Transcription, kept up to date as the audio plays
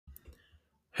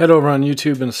head over on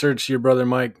YouTube and search Your Brother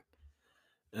Mike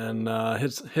and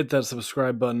hit that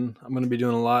subscribe button. I'm going to be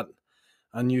doing a lot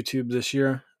on YouTube this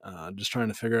year, just trying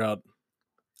to figure out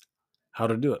how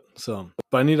to do it.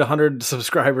 But I need 100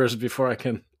 subscribers before I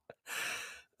can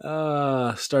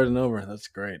starting over. That's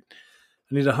great.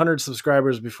 I need 100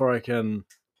 subscribers before I can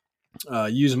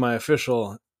use my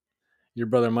official Your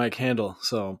Brother Mike handle.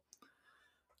 So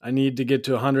I need to get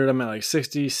to 100. I'm at like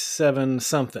 67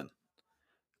 something.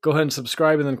 Go ahead and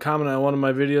subscribe and then comment on one of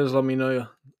my videos. Let me know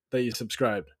that you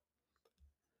subscribed.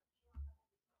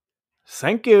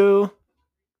 Thank you.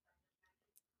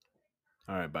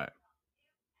 All right, bye.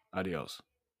 Adios.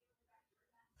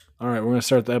 All right, we're going to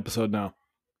start the episode now.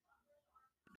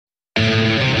 A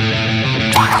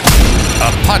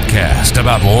podcast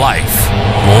about life.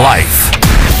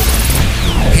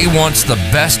 He wants the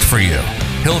best for you.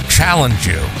 He'll challenge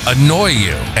you, annoy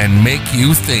you, and make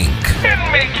you think.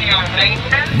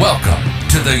 Welcome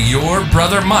to the Your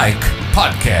Brother Mike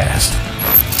podcast,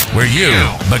 where you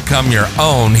become your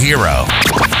own hero.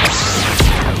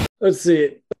 Let's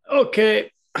see.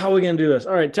 Okay, how are we going to do this?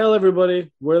 All right, tell everybody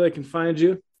where they can find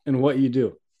you and what you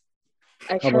do.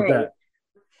 Okay. How about that?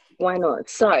 Why not?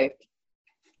 So,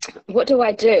 what do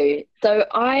I do? So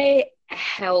I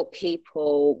help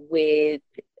people with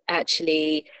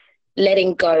actually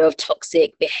letting go of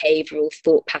toxic behavioral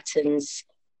thought patterns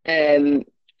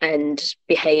and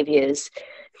behaviors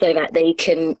so that they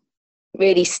can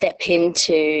really step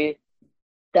into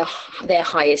their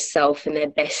highest self and their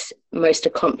best, most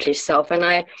accomplished self. And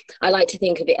I like to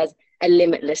think of it as a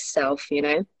limitless self, you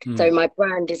know. So my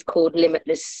brand is called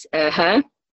Limitless Her.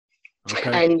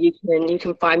 Okay. And you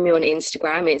can find me on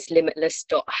Instagram. It's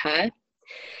limitless.her.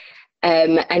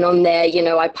 And on there, you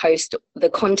know, I post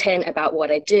the content about what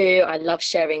I do. I love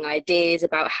sharing ideas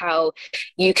about how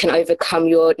you can overcome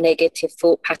your negative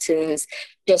thought patterns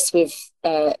just with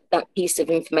that piece of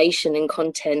information and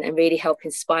content, and really help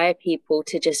inspire people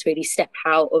to just really step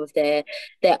out of their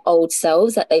old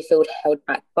selves that they feel held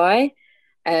back by,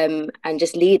 and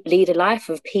just lead a life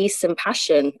of peace and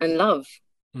passion and love.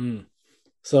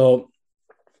 So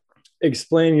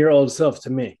explain your old self to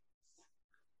me.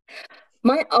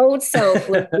 My old self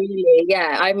was really,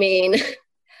 I mean,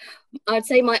 I'd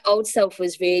say my old self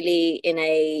was really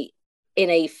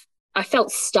I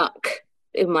felt stuck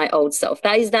in my old self.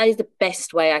 That is the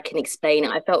best way I can explain it.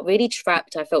 I felt really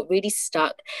trapped. I felt really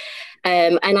stuck.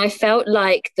 And I felt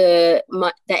like that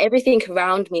everything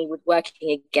around me was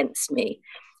working against me.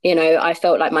 You know, I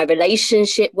felt like my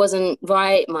relationship wasn't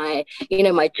right. My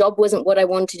job wasn't what I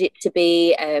wanted it to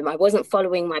be. I wasn't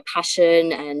following my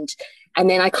passion. And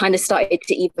then I kind of started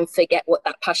to even forget what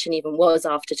that passion even was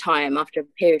after a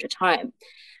period of time.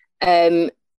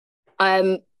 And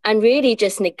really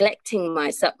just neglecting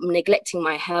myself, neglecting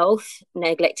my health,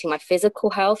 neglecting my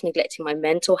physical health, neglecting my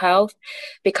mental health,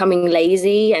 becoming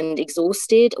lazy and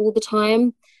exhausted all the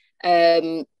time.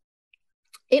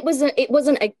 It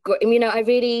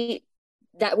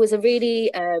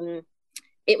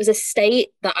was a state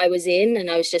that I was in,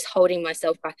 and I was just holding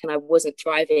myself back, and I wasn't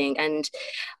thriving. And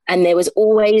there was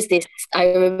always this,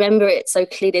 I remember it so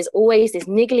clear, there's always this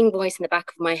niggling voice in the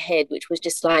back of my head, which was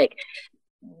just like,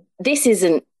 is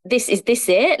this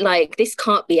it? Like, this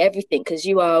can't be everything, because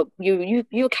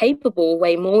you're capable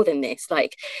way more than this.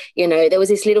 Like, you know, there was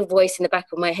this little voice in the back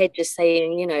of my head just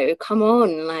saying, you know, come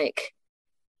on, like,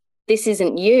 this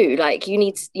isn't you, like, you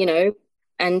need, you know.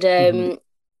 And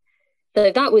so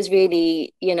that was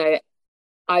really, you know,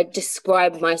 I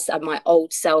described my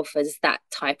old self as that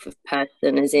type of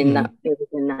person, as in that it was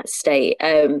in that state.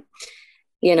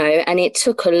 You know, and it's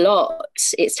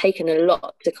taken a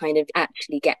lot to kind of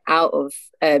actually get out of,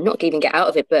 not even get out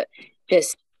of it, but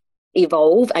just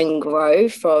evolve and grow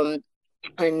from,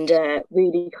 and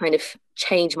really kind of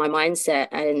change my mindset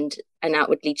and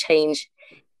outwardly change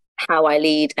how I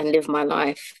lead and live my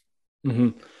life.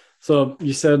 Mm-hmm. So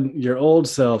you said your old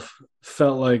self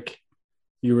felt like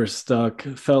you were stuck,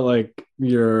 felt like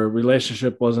your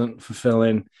relationship wasn't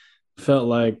fulfilling, felt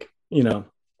like, you know,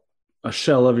 a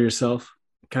shell of yourself,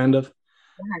 kind of.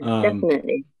 Yeah,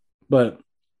 definitely. But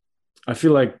I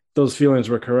feel like those feelings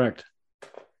were correct.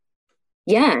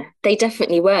 Yeah, they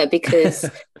definitely were, because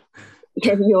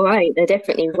yeah, you're right, they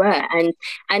definitely were. And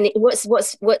and you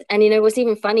know, what's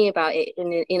even funny about it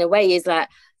in a way is that,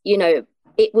 you know,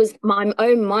 it was my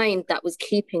own mind that was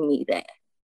keeping me there.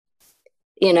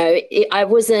 You know, I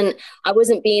wasn't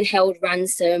being held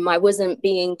ransom. I wasn't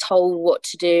being told what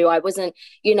to do. I wasn't,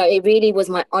 you know, it really was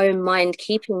my own mind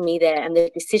keeping me there, and the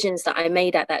decisions that I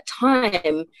made at that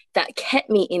time that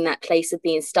kept me in that place of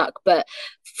being stuck. But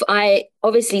I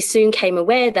obviously soon came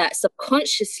aware that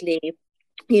subconsciously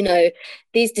you know,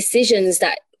 these decisions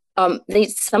that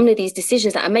some of these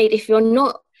decisions that are made, if you're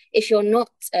not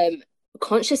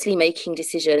consciously making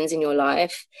decisions in your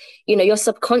life, you know, your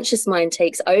subconscious mind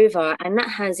takes over, and that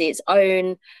has its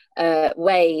own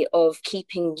way of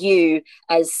keeping you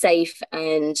as safe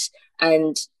and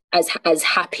as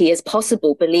happy as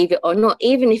possible, believe it or not,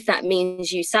 even if that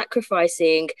means you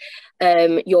sacrificing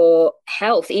your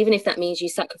health, even if that means you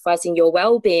sacrificing your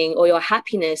well-being or your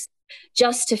happiness,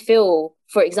 just to feel,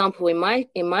 for example, in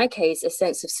my case, a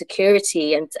sense of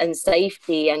security and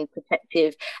safety and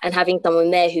protective, and having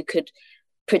someone there who could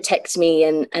protect me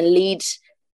and lead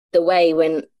the way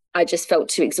when I just felt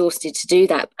too exhausted to do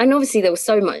that. And obviously there was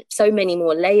so many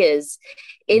more layers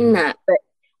in that, but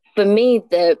for me,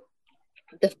 the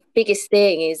biggest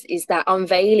thing is that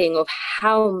unveiling of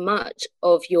how much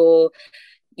of your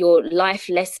life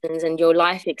lessons and your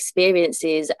life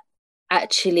experiences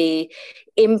actually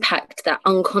impact that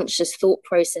unconscious thought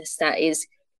process that is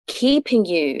keeping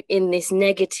you in this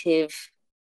negative,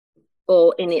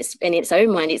 or in its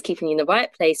own mind, it's keeping you in the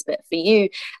right place, but for you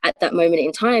at that moment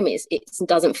in time, it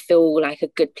doesn't feel like a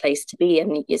good place to be,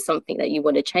 and it's something that you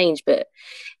want to change.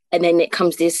 And then it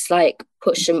comes this like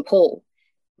push and pull,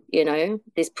 you know,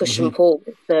 this push and pull.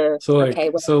 So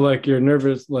like you're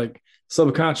nervous, like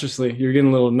subconsciously you're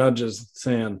getting little nudges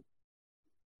saying,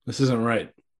 this isn't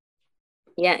right.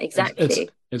 Yeah, exactly.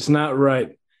 It's not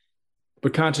right.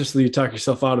 But consciously you talk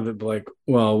yourself out of it, but like,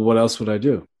 well, what else would I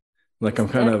do? Like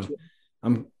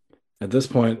I'm at this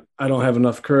point, I don't have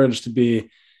enough courage to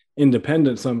be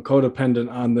independent. So I'm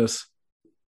codependent on this,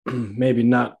 maybe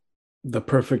not the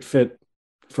perfect fit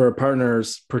for a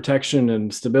partner's protection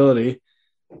and stability.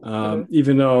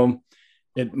 Even though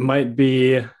it might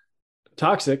be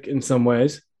toxic in some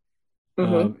ways,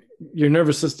 your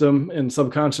nervous system and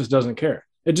subconscious doesn't care.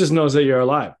 It just knows that you're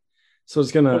alive. So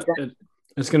it's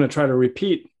gonna try to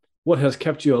repeat what has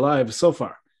kept you alive so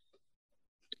far.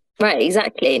 Right,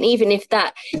 exactly. And even if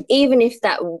that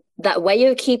way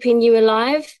of keeping you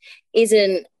alive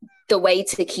isn't the way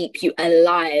to keep you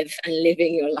alive and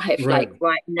living your life, like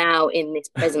right now in this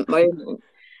present moment.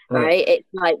 Right. It's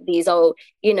like these old,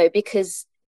 you know, because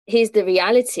here's the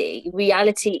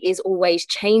reality is always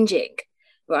changing,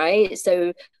 right?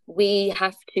 So we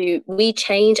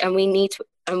change, and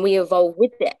we evolve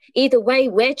with it. Either way,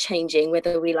 we're changing,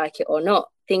 whether we like it or not.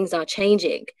 Things are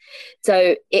changing.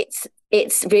 So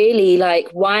it's really like,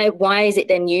 why is it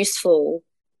then useful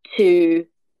to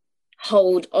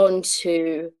hold on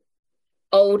to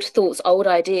old thoughts, old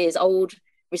ideas, old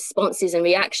responses and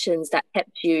reactions that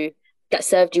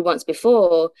served you once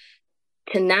before,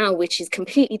 to now, which is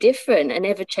completely different and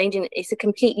ever changing? It's a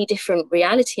completely different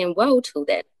reality and world till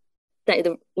then.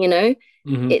 You know,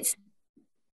 it's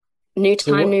new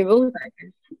time, new rules.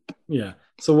 Yeah.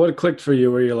 So what clicked for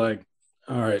you where you're like,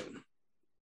 all right,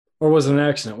 or was it an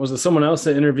accident? Was it someone else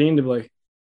that intervened to be like,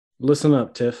 listen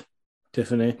up,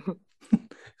 Tiffany,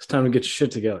 it's time to get your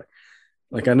shit together.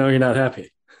 Like, I know you're not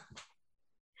happy.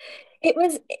 I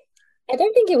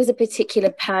don't think it was a particular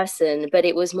person, but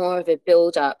it was more of a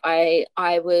build-up. I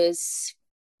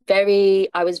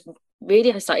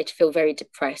started to feel very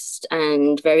depressed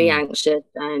and very anxious,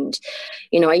 and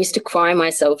you know, I used to cry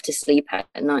myself to sleep at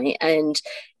night, and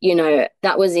you know,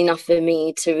 that was enough for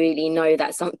me to really know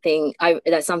that something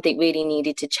really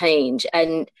needed to change.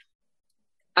 And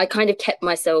I kind of kept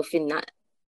myself in that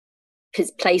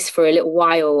place for a little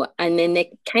while, and then there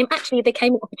came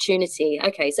an opportunity.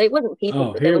 Okay, so it wasn't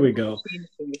people. Here we go.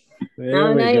 Here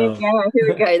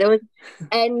we go. There was,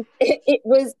 and it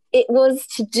was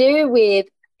to do with.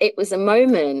 It was a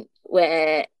moment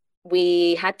where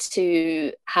we had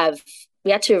to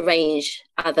arrange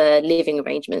other living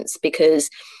arrangements, because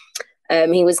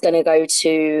he was going to go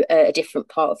to a different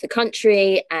part of the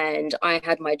country, and I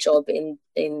had my job in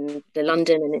the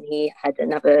London, and then he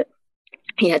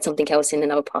had something else in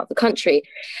another part of the country.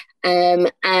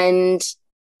 And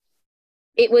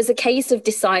it was a case of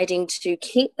deciding to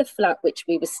keep the flat which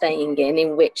we were staying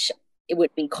in which it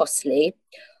would be costly,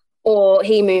 or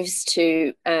he moves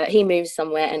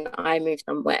somewhere and I move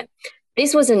somewhere.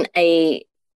 This wasn't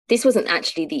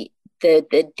actually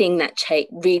the thing that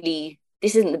really,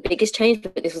 this isn't the biggest change,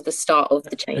 but this was the start of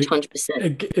the change.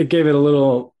 100%. It gave it a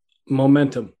little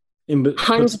momentum in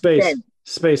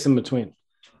space in between.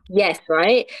 Yes,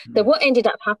 right. So what ended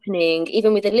up happening,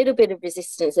 even with a little bit of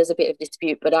resistance, there's a bit of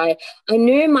dispute, but I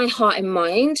knew in my heart and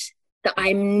mind that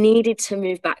I needed to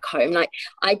move back home. Like,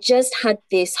 I just had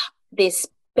this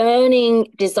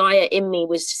burning desire in me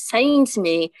was saying to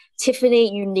me,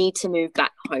 Tiffany, you need to move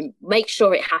back home. Make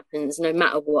sure it happens no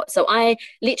matter what. So I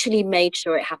literally made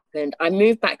sure it happened. I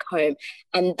moved back home.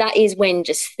 And that is when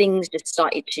just things just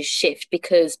started to shift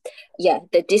because, yeah,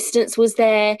 the distance was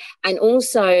there. And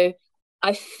also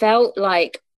I felt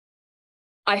like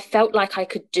I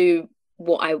could do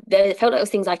there felt like there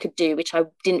was things I could do, which I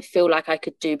didn't feel like I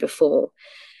could do before,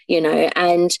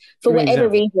 and for whatever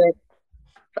reason,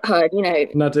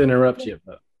 not to interrupt you,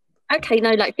 but okay,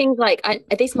 no, like things like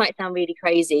this might sound really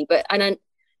crazy, but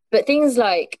things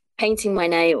like painting my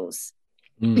nails,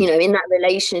 in that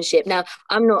relationship. Now,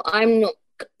 I'm not.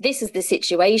 This is the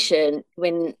situation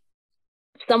when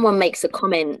someone makes a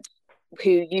comment who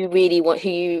you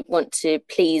want to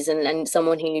please, and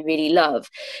someone who you really love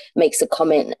makes a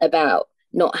comment about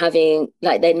not having,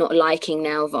 like, they're not liking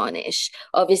nail varnish.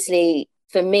 Obviously,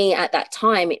 for me at that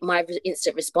time, my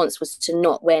instant response was to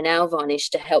not wear nail varnish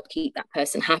to help keep that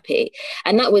person happy.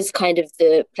 And that was kind of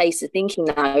the place of thinking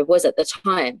that I was at the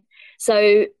time.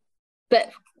 So, but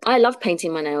I love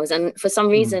painting my nails. And for some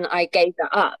reason, I gave that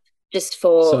up just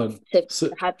to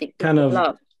have the kind of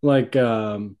love. Like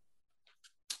a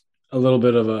little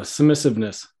bit of a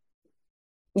submissiveness.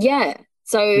 Yeah.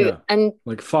 So, and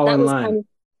like fall in line.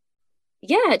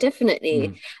 Yeah,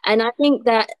 definitely. And I think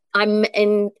that I'm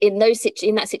in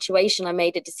that situation, I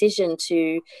made a decision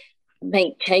to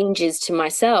make changes to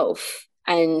myself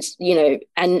and,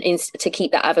 to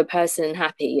keep that other person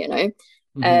happy,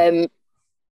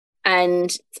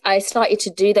 and I started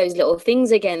to do those little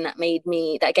things again that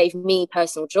gave me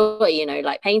personal joy,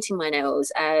 like painting my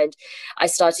nails. And I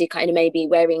started kind of maybe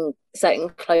wearing certain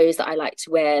clothes that I like to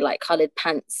wear, like colored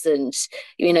pants and, just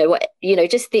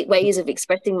the ways of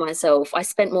expressing myself. I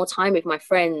spent more time with my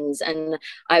friends and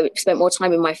I spent more time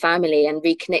with my family and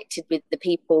reconnected with the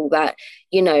people that,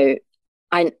 who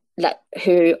I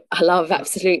love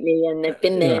absolutely. And they've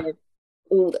been there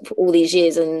all these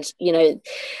years, and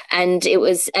and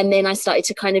then I started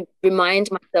to kind of remind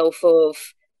myself of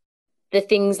the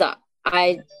things that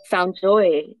I found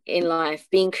joy in life,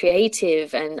 being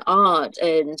creative and art,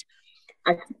 and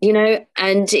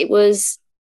and it was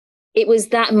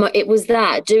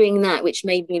doing that which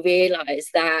made me realize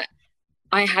that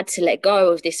I had to let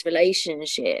go of this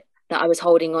relationship that I was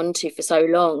holding on to for so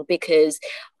long, because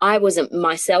I wasn't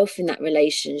myself in that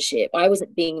relationship. I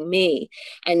wasn't being me.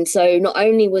 And so not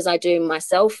only was I doing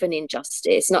myself an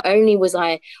injustice, not only was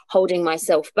I holding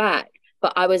myself back,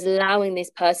 but I was allowing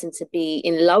this person to be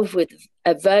in love with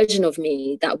a version of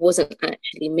me that wasn't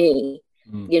actually me.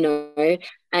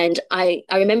 And I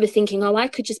remember thinking, I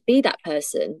could just be that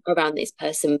person around this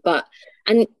person, but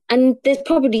and there's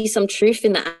probably some truth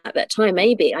in that at that time.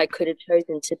 Maybe I could have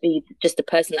chosen to be just the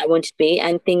person I wanted to be,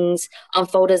 and things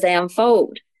unfold as they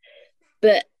unfold.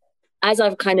 But as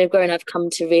I've kind of grown, I've come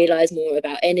to realize more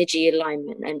about energy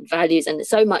alignment and values, and there's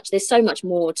so much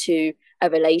more to a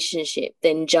relationship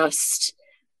than just.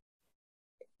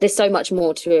 There's so much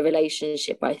more to a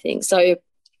relationship, I think. So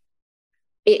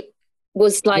it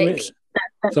was like.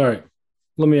 Sorry,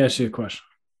 let me ask you a question.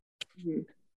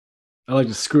 I like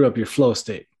to screw up your flow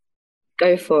state.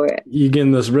 Go for it. You get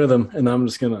in this rhythm, and I'm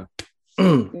just gonna.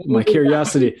 my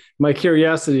curiosity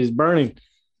is burning.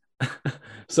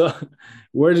 So,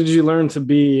 where did you learn to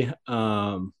be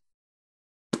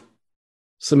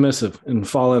submissive and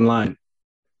fall in line?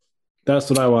 That's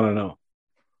what I want to know.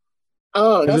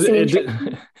 Oh, that's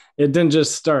it didn't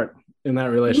just start in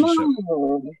that relationship.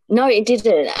 No, it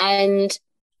didn't. And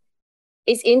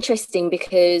it's interesting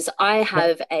because I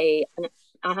have a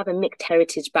mixed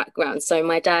heritage background. So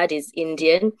my dad is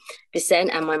Indian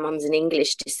descent and my mum's an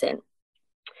English descent.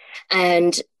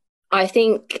 And I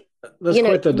think that's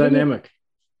quite the dynamic.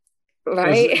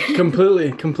 Right? It's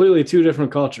completely two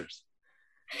different cultures.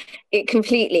 It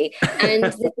completely.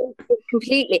 And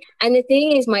completely. And the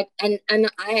thing is,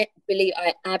 I believe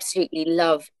I absolutely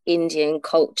love Indian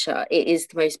culture. It is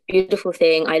the most beautiful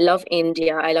thing. I love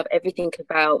India. I love everything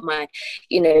about my,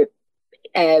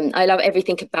 I love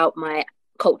everything about my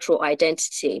cultural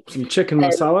identity. Some chicken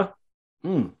masala?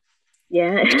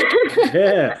 Yeah.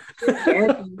 Yeah.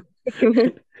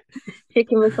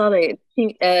 Chicken masala.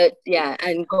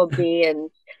 And gobi and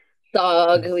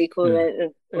saag, we call it.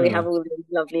 And we have all these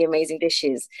lovely, amazing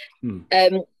dishes.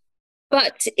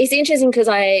 But it's interesting because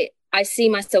I see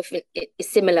myself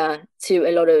similar to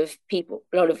a lot of people,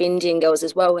 a lot of Indian girls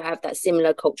as well, who have that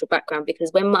similar cultural background.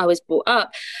 Because when I was brought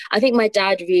up, I think my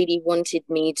dad really wanted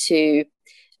me to,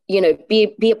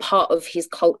 be a part of his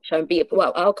culture and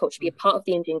our culture, be a part of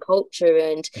the Indian culture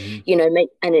and, make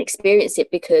and experience it,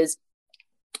 because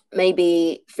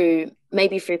maybe through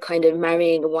kind of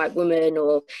marrying a white woman,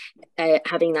 or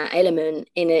having that element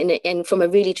in from a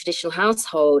really traditional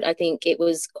household. I think it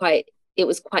was quite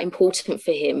important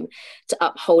for him to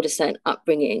uphold a certain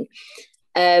upbringing.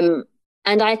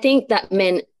 And I think that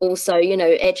meant also,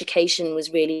 education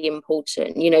was really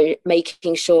important,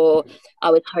 making sure I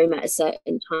was home at a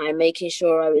certain time, making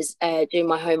sure I was doing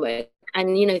my homework.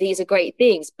 And, these are great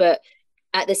things. But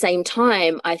at the same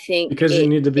time, I think because you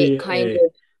need to be kind of,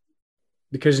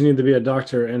 because you need to be a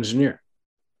doctor or engineer.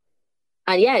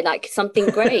 and yeah, like something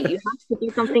great. You have to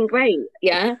do something great.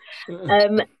 Yeah.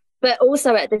 But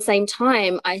also at the same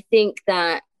time, I think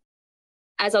that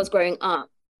as I was growing up,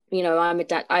 I'm a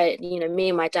dad. Me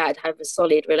and my dad have a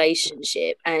solid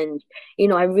relationship, and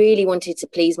I really wanted to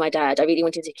please my dad. I really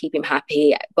wanted to keep him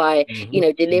happy by,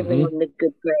 delivering on the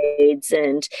good grades.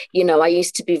 And I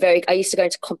used to go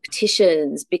into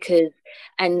competitions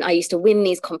and I used to win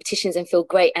these competitions and feel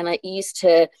great. And it used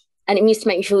to make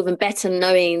me feel even better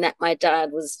knowing that my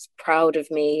dad was proud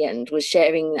of me and was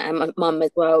sharing that, and my mum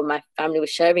as well, my family was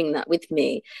sharing that with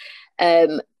me.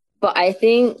 But I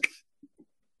think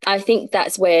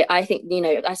that's where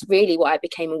that's really what I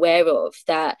became aware of,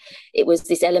 that it was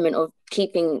this element of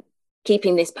keeping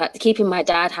my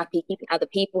dad happy, keeping other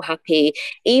people happy,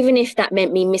 even if that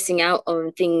meant me missing out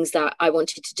on things that I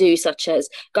wanted to do, such as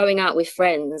going out with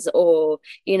friends, or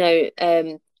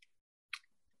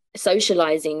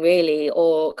socializing really,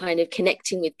 or kind of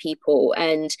connecting with people,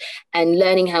 and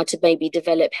learning how to maybe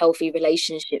develop healthy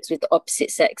relationships with the opposite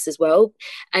sex as well.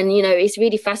 And it's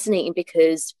really fascinating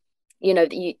because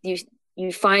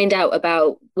you find out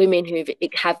about women who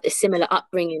have a similar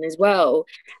upbringing as well,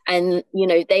 and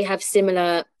they have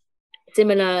similar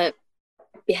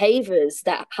behaviors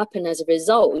that happen as a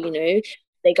result.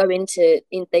 They go into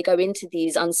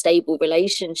these unstable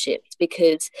relationships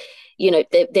because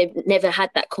they've never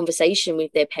had that conversation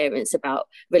with their parents about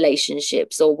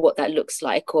relationships, or what that looks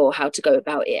like, or how to go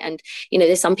about it. And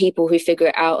there's some people who figure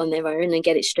it out on their own and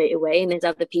get it straight away, and there's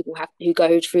other people who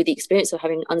go through the experience of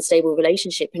having an unstable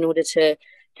relationship in order to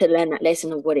learn that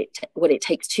lesson of what it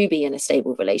takes to be in a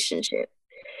stable relationship.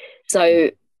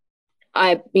 So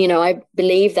I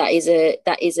believe that is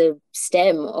a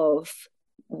stem of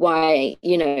why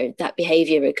that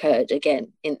behavior occurred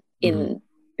again in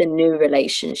the new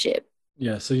relationship.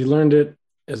 Yeah, so you learned it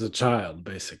as a child,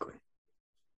 basically.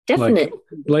 Definitely.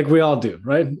 Like we all do,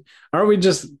 right? Aren't we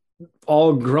just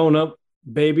all grown up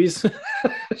babies?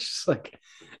 Just like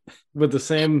with the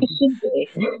same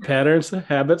patterns,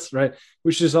 habits, right?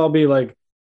 We should just all be like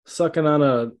sucking on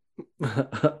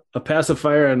a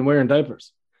pacifier and wearing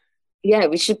diapers. Yeah,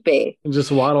 we should be. And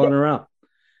just waddling around.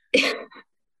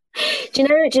 Do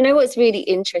you know what's really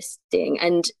interesting?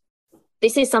 And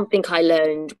this is something I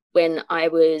learned when I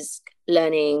was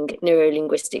learning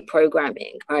neuro-linguistic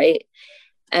programming, right?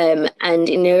 And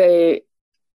in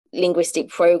neuro-linguistic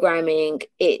programming,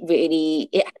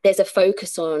 there's a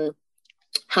focus on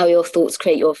how your thoughts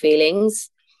create your feelings,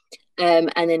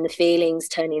 and then the feelings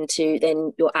turn into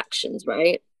then your actions,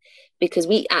 right? Because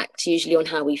we act usually on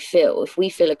how we feel. If we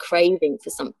feel a craving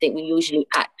for something, we usually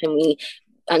act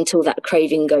until that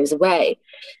craving goes away.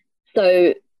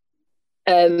 So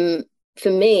for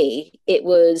me, it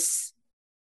was,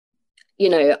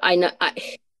 I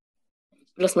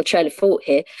lost my trail of thought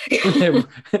here.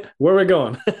 Where are we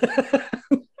going?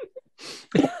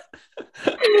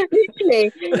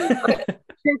 Literally,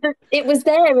 it was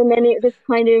there, and then it just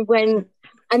kind of went.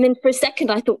 And then for a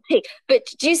second, I thought, hey, but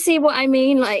do you see what I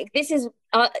mean? Like, this is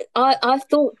our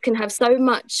thoughts can have so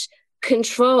much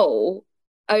control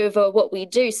over what we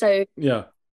do. So yeah,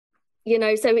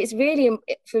 so it's really,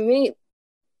 for me,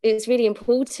 it's really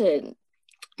important.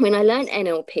 When I learned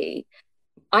NLP,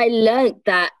 I learned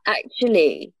that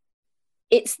actually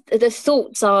it's the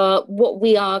thoughts are what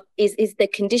we are, is the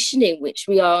conditioning which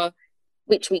we have,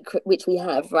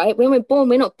 right? When we're born,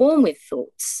 we're not born with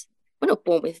thoughts. We're not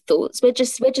born with thoughts. We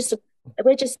just exist,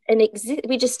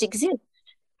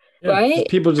 yeah, right?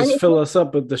 People just fill us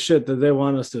up with the shit that they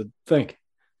want us to think.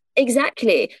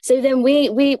 Exactly. So then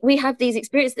we have these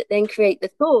experiences that then create the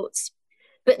thoughts.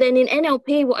 But then in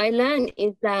NLP, what I learned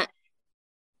is that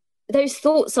those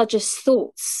thoughts are just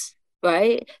thoughts,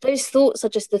 right? Those thoughts are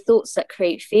just the thoughts that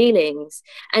create feelings.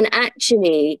 And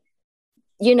actually,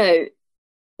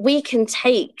 we can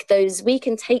take those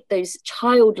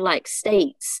childlike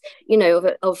states,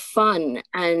 of fun,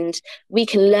 and we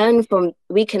can learn from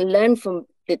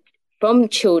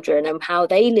children and how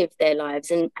they live their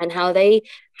lives and how they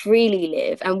freely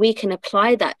live, and we can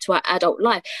apply that to our adult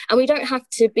life. And we don't have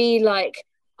to be like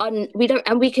we don't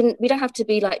have to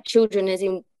be like children, as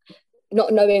in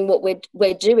not knowing what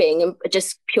we're doing and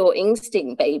just pure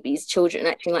instinct babies, children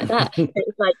acting like that.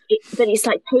 But it's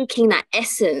like taking that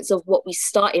essence of what we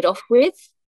started off with,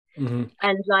 and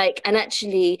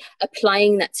actually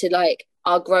applying that to like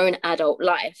our grown adult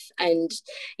life. And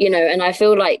and I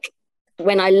feel like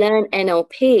when I learned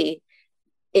NLP,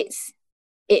 it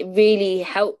really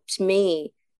helped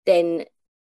me then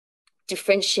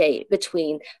differentiate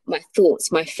between my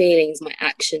thoughts, my feelings, my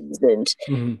actions, and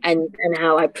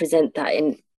how I present that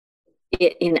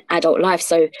in adult life.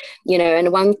 So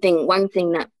and one thing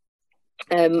that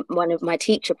one of my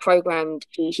teacher programmed,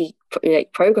 he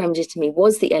programmed it to me,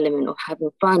 was the element of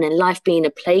having fun and life being a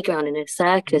playground and a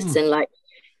circus. And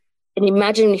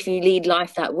imagine if you lead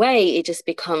life that way, it just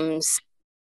becomes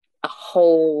a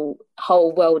whole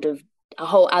world of a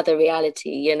whole other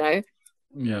reality,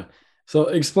 Yeah. So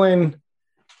explain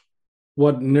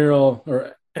what neural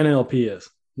or NLP is,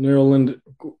 neuro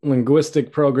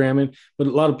linguistic programming, but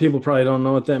a lot of people probably don't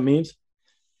know what that means.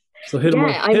 So hit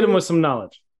them with some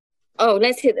knowledge. Oh,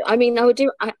 let's hit. I mean,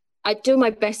 I do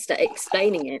my best at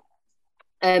explaining it.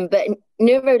 But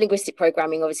neuro linguistic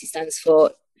programming obviously stands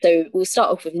for. So we'll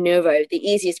start off with neuro. The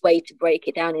easiest way to break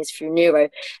it down is through neuro.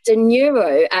 So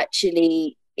neuro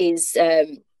actually is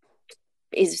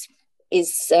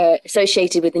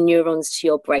associated with the neurons to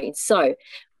your brain. So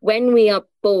when we are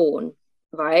born,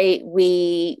 right,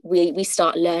 we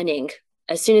start learning.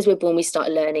 As soon as we're born, we start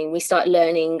learning. We start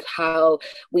learning how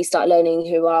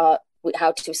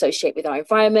to associate with our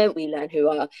environment. We learn who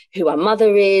our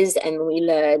mother is, and we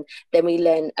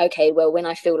learn, okay, well, when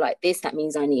I feel like this, that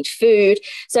means I need food.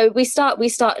 So we start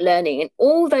learning, and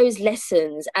all those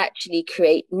lessons actually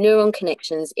create neuron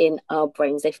connections in our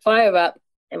brains. They fire up,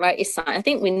 right? I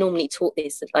think we normally taught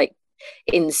this like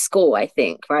in school, I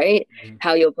think, right?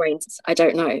 How your brains, I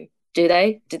don't know. Do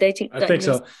they teach that? I think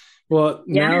so. Well,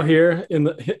 now here in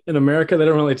America, they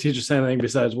don't really teach us anything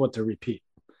besides what to repeat.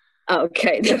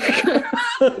 Okay.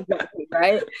 Exactly,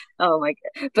 right? Oh my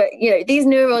God. But these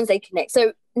neurons, they connect.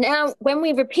 So now when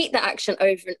we repeat that action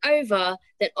over and over,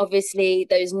 then obviously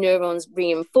those neurons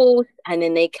reinforce, and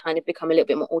then they kind of become a little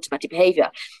bit more automatic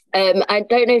behavior. I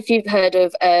don't know if you've heard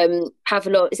of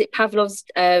Pavlov. Is it Pavlov's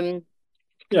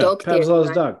dog? Pavlov's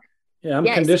theory, dog. Yeah, I'm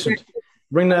conditioned. Exactly.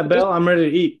 Ring that bell, I'm ready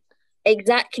to eat.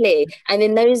 Exactly. And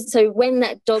then so when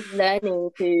that dog's learning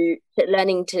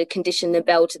to condition the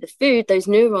bell to the food, those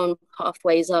neuron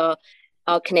pathways are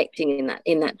connecting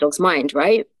in that dog's mind,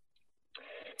 right?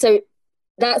 So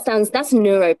that's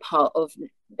neuro part of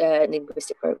the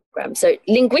linguistic program. So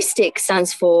linguistic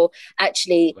stands for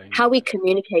actually how we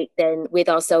communicate then with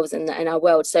ourselves and our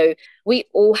world. So we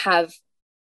all have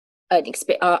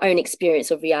our own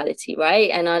experience of reality, right?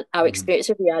 And our experience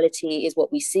of reality is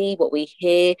what we see, what we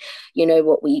hear,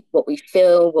 what we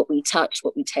feel, what we touch,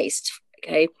 what we taste.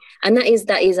 Okay, and that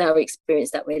is our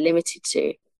experience that we're limited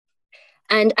to.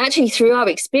 And actually, through our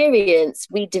experience,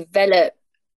 we develop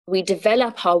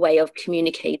our way of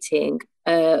communicating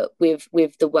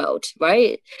with the world,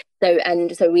 right?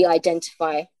 So we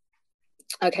identify,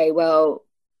 okay, well,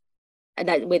 and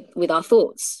that with our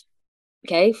thoughts,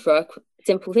 okay, for a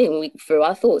simple thing, through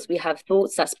our thoughts, we have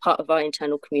thoughts. That's part of our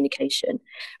internal communication,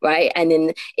 right? And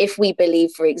then if we believe,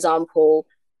 for example,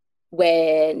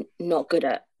 we're not good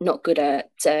at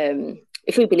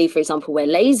if we believe, for example, we're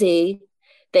lazy,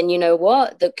 then you know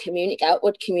what, the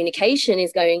outward communication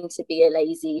is going to be a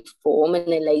lazy form and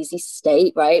a lazy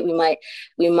state, right? We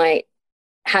might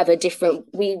have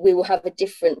we will have a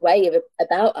different way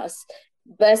about us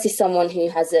versus someone who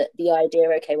has the idea,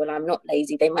 okay, well, I'm not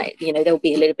lazy. They might, they'll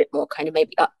be a little bit more kind of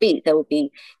maybe upbeat. There'll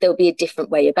be a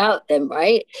different way about them,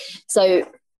 right? So,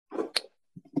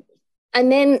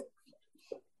 and then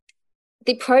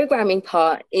the programming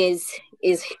part is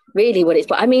really what it's.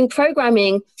 But I mean,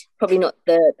 programming, probably not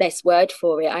the best word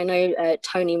for it. I know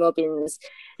Tony Robbins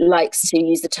likes to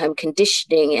use the term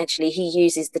conditioning. Actually, he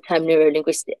uses the term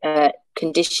neuro-linguistic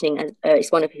conditioning as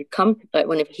it's one of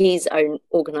his own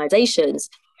organizations.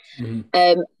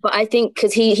 But I think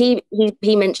because he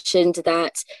mentioned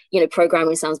that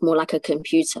programming sounds more like a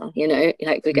computer,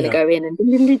 like we're going to go in and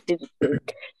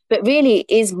but really it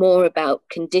is more about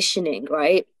conditioning,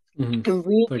 right? And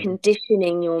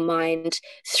reconditioning your mind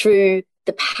through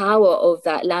the power of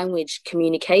that language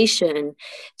communication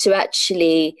to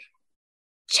actually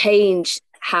change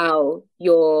how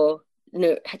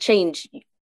change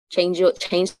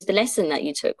the lesson that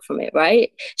you took from it,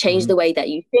 right? Change the way that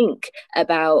you think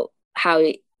about how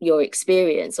your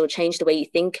experience, or change the way you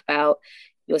think about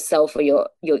yourself or your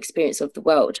experience of the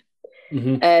world.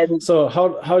 So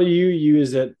how do you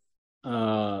use it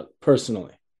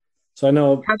personally? So I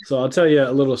know, so I'll tell you a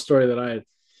little story that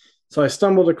So I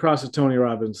stumbled across a Tony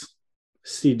Robbins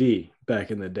CD back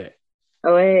in the day.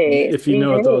 Oh, wait, If you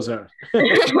know what those are.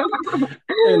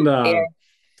 And yeah,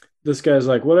 this guy's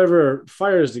like, whatever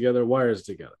fires together, wires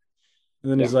together.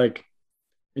 And then he's like,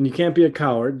 and you can't be a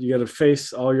coward. You got to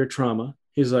face all your trauma.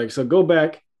 He's like, so go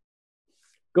back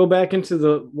into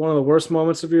the one of the worst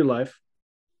moments of your life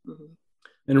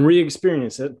and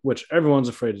re-experience it, which everyone's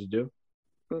afraid to do.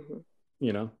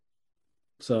 You know,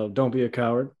 so don't be a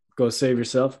coward. Go save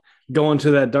yourself. Go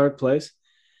into that dark place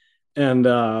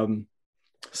and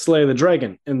slay the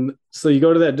dragon. And so you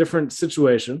go to that different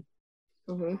situation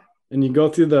and you go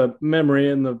through the memory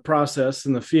and the process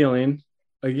and the feeling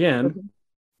again.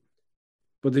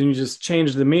 But then you just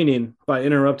change the meaning by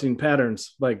interrupting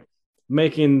patterns, like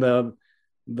making the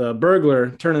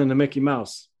burglar turn into Mickey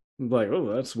Mouse. Like,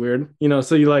 oh, that's weird. You know,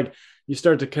 so you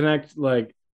start to connect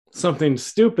like something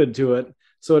stupid to it.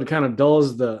 So it kind of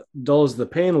dulls the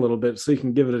pain a little bit so you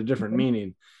can give it a different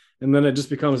meaning. And then it just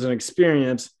becomes an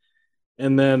experience.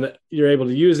 And then you're able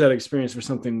to use that experience for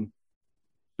something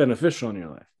beneficial in your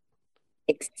life.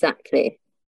 Exactly.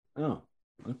 Oh,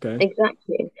 okay.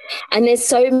 Exactly. And there's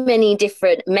so many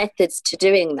different methods to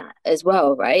doing that as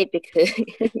well, right? Because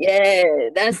yeah,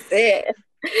 that's it.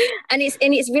 And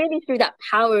it's really through that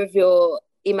power of your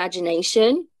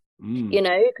imagination, you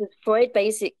know, because Freud,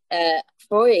 he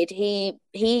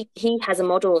has a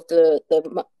model of the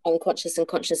unconscious and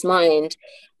conscious mind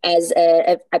as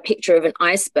a picture of an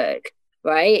iceberg,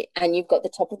 right? And you've got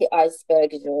the top of the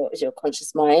iceberg is your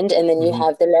conscious mind, and then you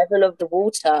have the level of the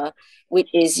water, which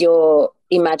is your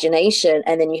imagination,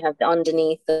 and then you have the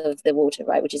underneath of the water,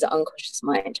 right, which is the unconscious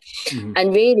mind.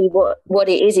 And really what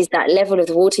it is that level of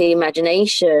the water,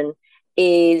 imagination,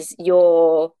 is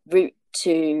your route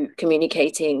to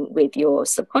communicating with your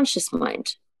subconscious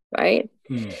mind, right?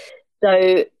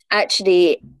 So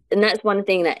actually, and that's one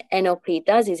thing that NLP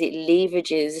does, is it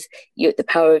leverages the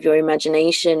power of your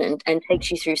imagination and takes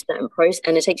you through certain process,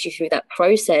 and it takes you through that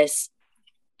process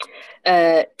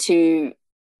to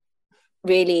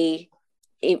really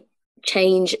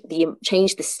change the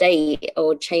state,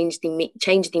 or change the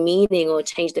meaning, or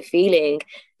change the feeling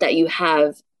that you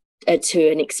have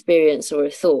to an experience or a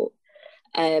thought,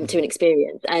 to an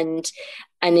experience, and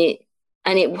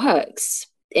it works,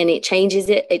 and it changes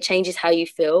how you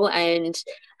feel, and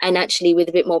actually with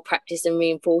a bit more practice and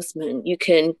reinforcement, you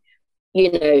can, you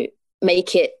know,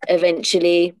 make it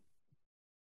eventually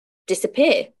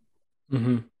disappear,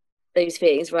 those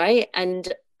feelings, right?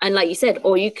 And like you said,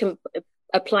 or you can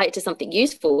apply it to something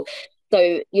useful.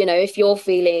 So, you know, if you're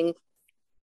feeling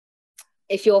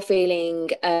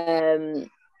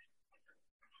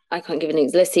I can't give an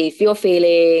example. Let's see, if you're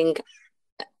feeling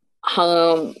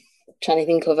trying to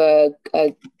think of a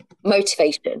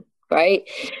motivation, right?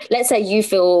 Let's say you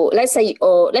feel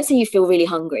really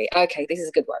hungry. Okay, this is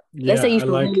a good one. Let's say you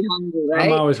feel really hungry, right?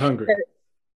 I'm always hungry.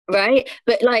 Right?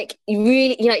 But like, you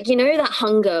really, you know that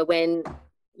hunger when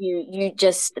you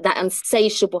just, that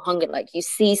insatiable hunger, like you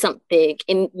see something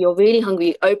and you're really hungry,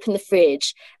 you open the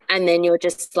fridge, and then you're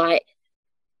just like,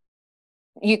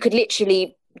 you could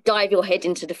literally dive your head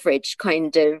into the fridge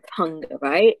kind of hunger,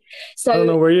 right? So I don't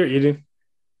know where you're eating.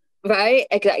 Right,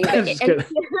 exactly.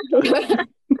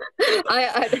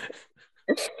 I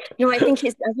you know, I think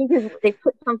they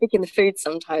put something in the food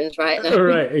sometimes, right?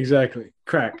 Right, exactly.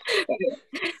 Crack.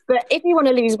 But if you want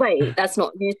to lose weight, that's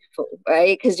not useful,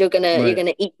 right? Because you're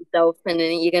gonna eat yourself, and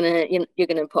then you're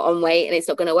gonna put on weight, and it's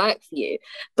not gonna work for you.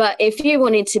 But if you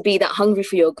wanted to be that hungry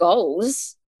for your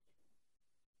goals,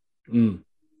 you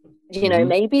know,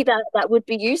 maybe that would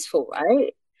be useful,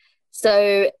 right?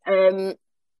 So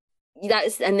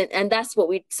that's what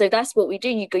we do.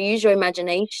 You go use your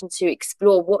imagination to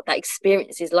explore what that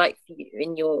experience is like for you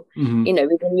in your you know,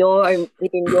 within your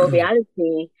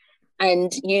reality,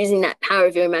 and using that power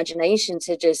of your imagination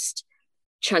to just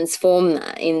transform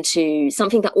that into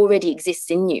something that already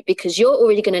exists in you, because you're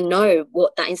already going to know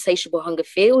what that insatiable hunger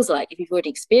feels like if you've already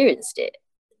experienced it.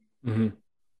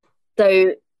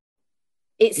 So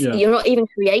it's you're not even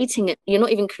creating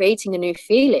a new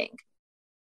feeling.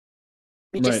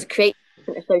 We just create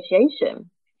an association.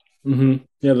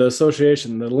 Yeah, the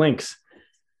association, the links.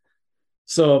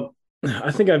 So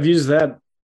I think I've used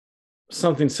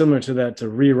something similar to that to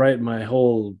rewrite my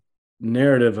whole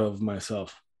narrative of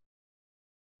myself.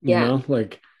 You know,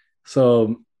 like,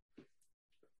 so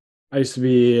I used to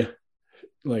be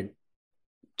like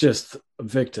just a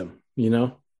victim, you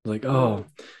know, like, oh,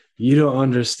 you don't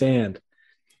understand.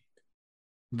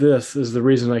 This is the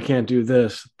reason I can't do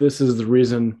this. This is the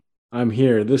reason I'm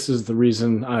here. This is the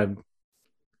reason I'm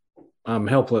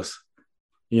helpless,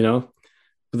 you know?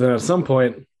 But then at some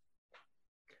point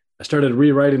I started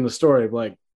rewriting the story.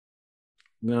 Like,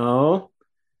 no,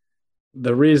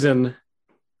 the reason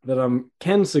that I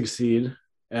can succeed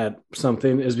at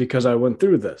something is because I went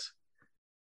through this.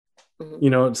 Mhm. You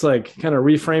know, it's like kind of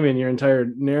reframing your entire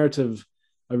narrative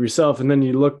of yourself, and then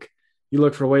you look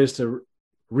for ways to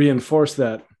reinforce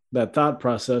that thought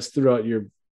process throughout your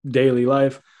daily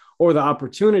life, or the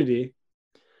opportunity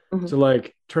Mhm. to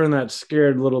like turn that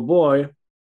scared little boy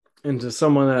into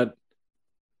someone that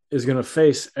is going to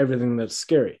face everything that's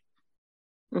scary.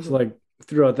 So Mhm. like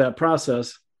throughout that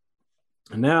process,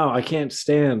 now I can't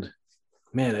stand,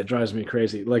 man, it drives me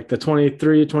crazy. Like the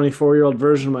 23, 24-year-old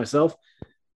version of myself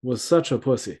was such a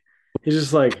pussy. He's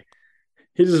just like,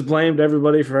 he just blamed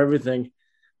everybody for everything.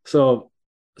 So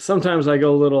sometimes I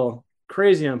go a little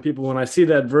crazy on people when I see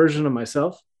that version of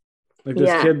myself, like this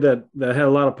Yeah. kid that had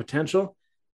a lot of potential.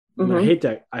 And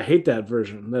Mhm. I hate that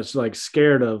version that's like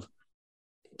scared of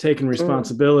taking Mm.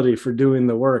 responsibility for doing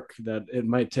the work that it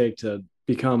might take to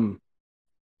become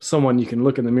someone you can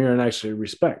look in the mirror and actually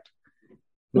respect.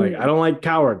 Like, I Mm. don't like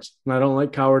cowards, and I don't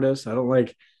like cowardice. I don't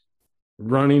like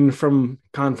running from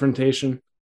confrontation.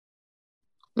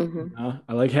 Mhm.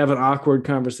 I like having awkward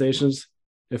conversations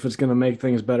if it's going to make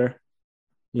things better.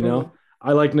 You know, Mhm.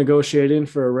 I like negotiating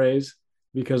for a raise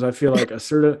because I feel like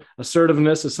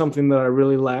assertiveness is something that I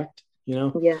really lacked, you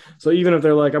know? Yeah. So even if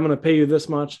they're like, I'm going to pay you this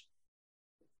much,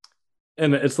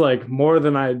 and it's like more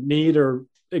than I need or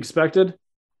expected,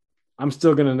 I'm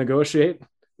still going to negotiate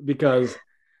because,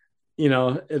 you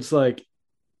know, it's like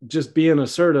just being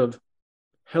assertive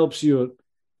helps you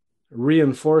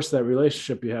reinforce that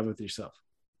relationship you have with yourself.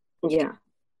 Yeah.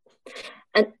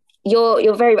 And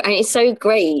you're very, and it's so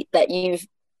great that you've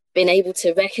been able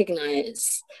to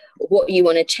recognize what you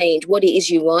want to change, what it is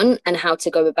you want, and how to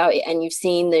go about it. And you've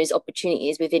seen those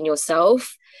opportunities within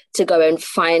yourself to go and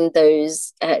find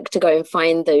those,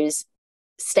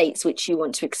 states which you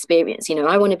want to experience. You know,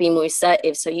 I want to be more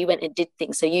assertive, so you went and did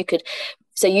things so you could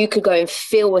go and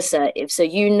feel assertive. So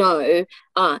you know,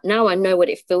 now I know what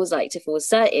it feels like to feel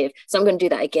assertive. So I'm going to do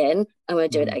that again. I'm going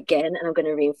to do it Mm-hmm. again, and I'm going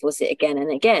to reinforce it again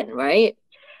and again, right?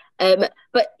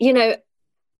 But you know,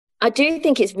 I do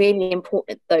think it's really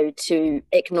important though to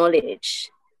acknowledge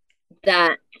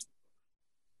that,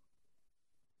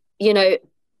 you know,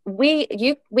 we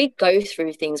go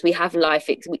through things. We have life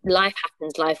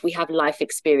happens, we have life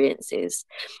experiences,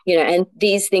 you know, and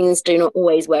these things do not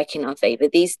always work in our favor.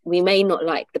 These We may not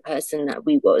like the person that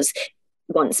we was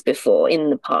once before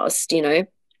in the past, you know,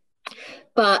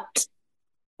 but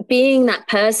being that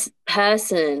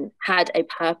person had a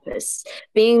purpose,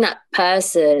 being that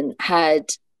person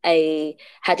had a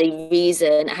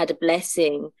reason, had a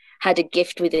blessing, had a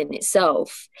gift within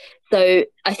itself. So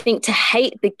I think to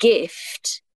hate the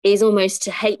gift is almost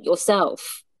to hate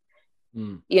yourself,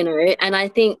 Mm. you know. And I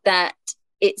think that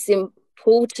it's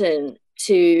important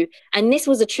to, and this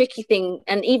was a tricky thing,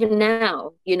 and even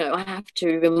now, you know, I have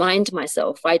to remind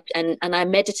myself, and I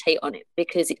meditate on it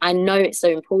because I know it's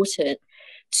so important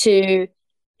to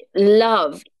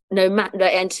love no matter,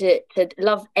 and to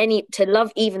love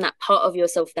even that part of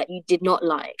yourself that you did not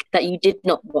like, that you did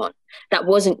not want, that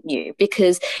wasn't you.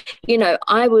 Because, you know,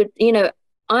 I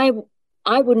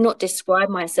I would not describe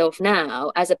myself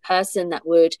now as a person that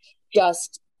would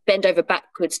just bend over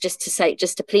backwards just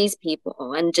to please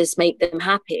people and just make them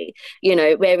happy, you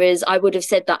know, whereas I would have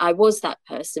said that I was that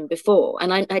person before.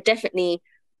 And I definitely,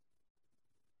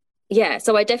 yeah,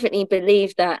 so I definitely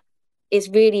believe that is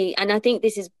really, and I think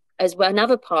this is as well,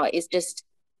 another part is just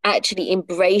actually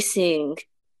embracing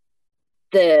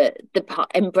the part,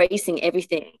 embracing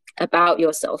everything about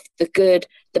yourself, the good,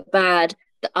 the bad,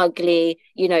 the ugly,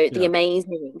 you know, the Yeah.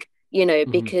 amazing, you know,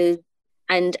 Mm-hmm. because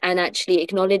and actually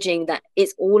acknowledging that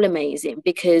it's all amazing.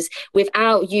 Because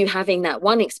without you having that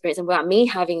one experience and without me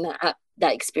having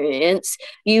that experience,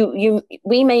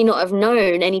 we may not have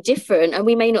known any different, and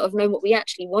we may not have known what we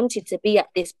actually wanted to be at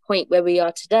this point where we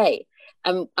are today.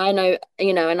 I know,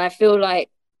 you know, and I feel like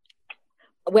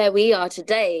where we are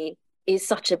today is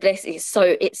such a blessing.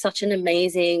 It's such an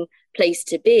amazing place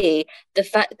to be. The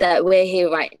fact that we're here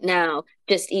right now,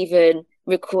 just even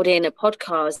recording a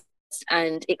podcast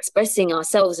and expressing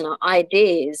ourselves and our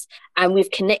ideas, and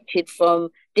we've connected from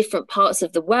different parts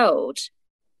of the world.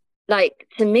 Like,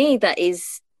 to me,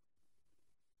 that's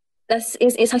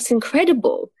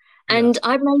incredible. Yeah. And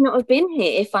I may not have been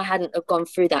here if I hadn't have gone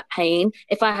through that pain,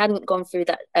 if I hadn't gone through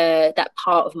that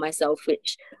part of myself,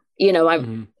 which, you know, I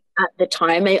Mm-hmm. at the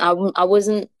time I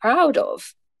wasn't proud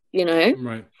of, you know.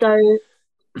 Right. So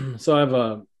So I have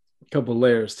a couple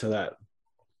layers to that.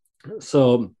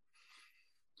 So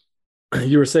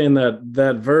you were saying that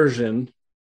that version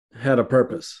had a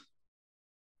purpose.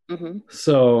 Mm-hmm.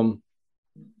 So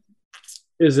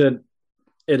is it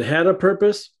had a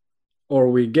purpose, or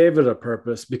we gave it a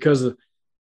purpose? Because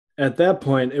at that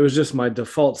point, it was just my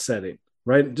default setting,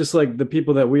 right? Just like the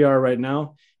people that we are right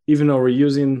now, even though we're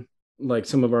using like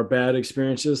some of our bad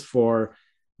experiences for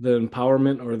the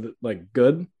empowerment or the like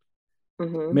good,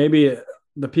 Mm-hmm. maybe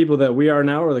the people that we are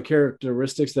now or the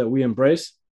characteristics that we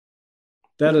embrace,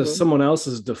 that is someone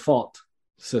else's default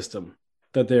system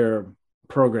that they're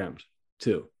programmed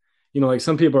to. You know, like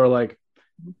some people are like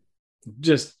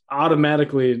just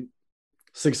automatically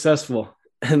successful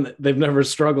and they've never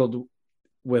struggled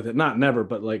with it. Not never,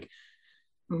 but like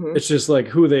it's just like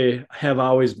who they have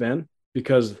always been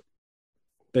because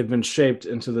they've been shaped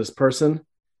into this person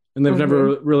and they've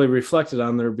never really reflected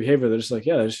on their behavior. They're just like,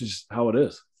 yeah, it's just how it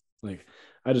is. Like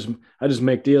I just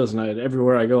make deals, and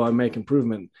everywhere I go, I make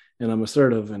improvement, and I'm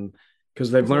assertive, and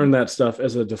because they've learned that stuff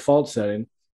as a default setting,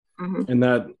 and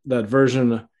that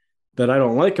version that I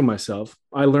don't like in myself,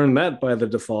 I learned that by the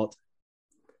default.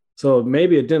 So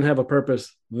maybe it didn't have a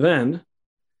purpose then,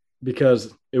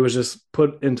 because it was just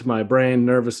put into my brain,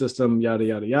 nervous system, yada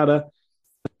yada yada.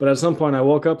 But at some point, I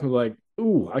woke up and was like,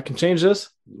 ooh, I can change this.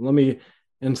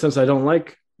 And since I don't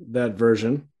like that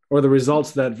version or the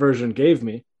results that version gave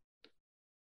me,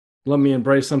 let me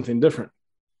embrace something different.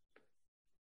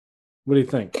 What do you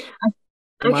think?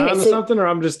 Am I onto something, or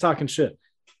I'm just talking shit?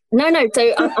 No.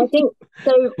 So I think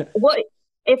so. What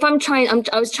if I'm trying?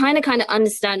 I was trying to kind of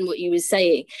understand what you were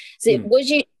saying. So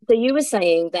So you were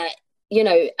saying that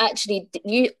actually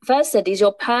you first said is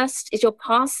your past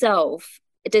self.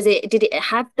 Did it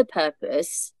have the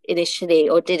purpose initially,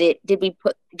 or did we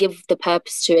give the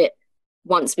purpose to it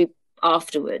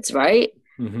afterwards, right?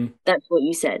 Mm-hmm. That's what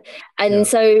you said. And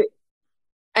so,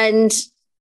 and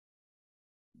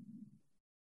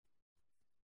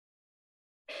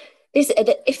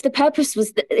if the purpose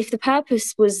was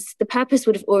the purpose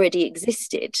would have already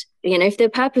existed. If the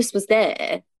purpose was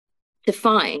there to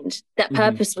find, that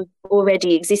purpose was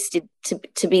already existed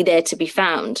to be there to be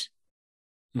found.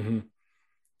 Mm-hmm.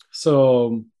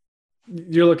 So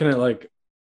you're looking at like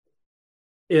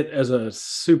it as a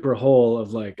super whole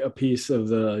of like a piece of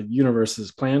the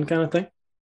universe's plan kind of thing?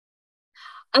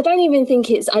 I don't even think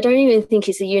it's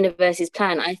the universe's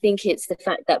plan. I think it's the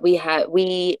fact that we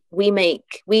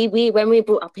when we're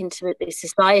brought up into this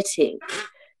society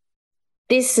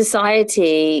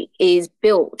is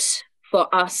built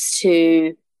for us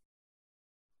to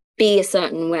be a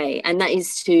certain way, and that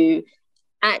is to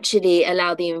actually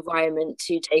allow the environment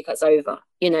to take us over.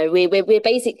 We're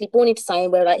basically born into society.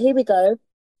 We're like, here we go.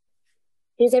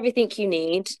 Here's everything you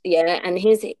need. Yeah. And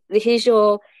here's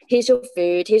your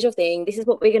food. Here's your thing. This is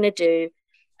what we're going to do.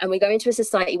 And we go into a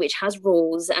society which has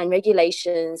rules and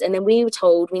regulations. And then we were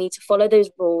told we need to follow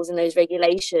those rules and those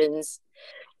regulations.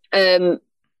 When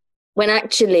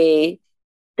actually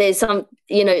there's so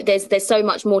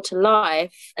much more to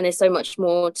life, and there's so much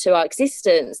more to our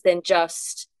existence than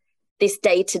just this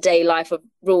day-to-day life of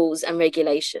rules and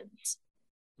regulations,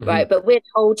 right? But we're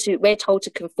told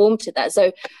to conform to that.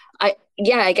 So I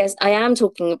guess I am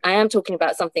talking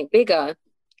about something bigger,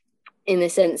 in the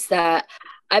sense that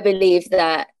I believe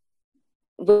that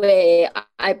we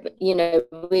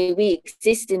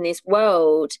exist in this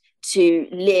world to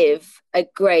live a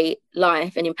great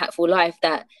life, an impactful life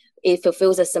that it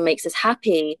fulfills us and makes us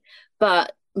happy.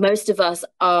 But most of us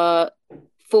are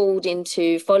fooled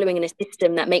into following in a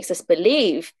system that makes us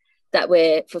believe that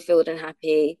we're fulfilled and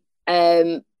happy.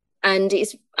 And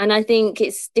I think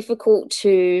it's difficult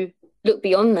to look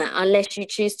beyond that unless you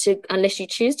choose to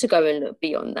go and look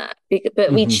beyond that.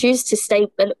 But we choose to stay.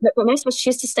 But most of us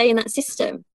choose to stay in that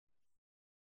system.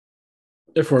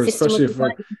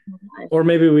 Or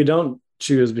maybe we don't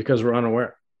choose because we're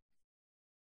unaware.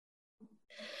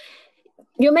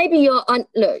 You may be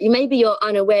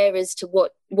unaware as to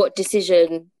what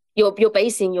decision you're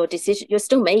basing your decision. You're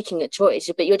still making a choice,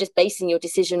 but you're just basing your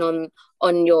decision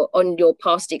on your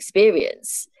past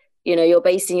experience. You're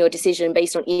basing your decision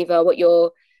based on either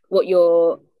you're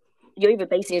either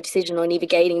basing your decision on either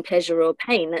gaining pleasure or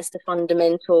pain. That's the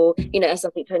fundamental, as I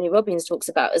think Tony Robbins talks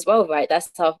about as well, right?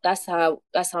 That's how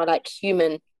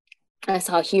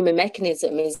human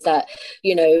mechanism is, that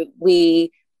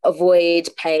we avoid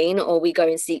pain or we go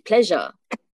and seek pleasure.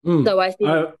 So I think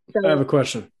I have a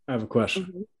question.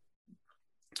 Mm-hmm.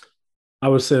 I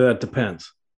would say that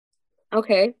depends.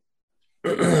 Okay.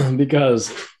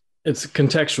 Because it's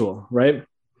contextual, right?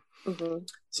 Mm-hmm.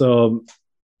 So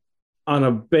on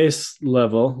a base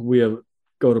level, we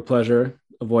go to pleasure,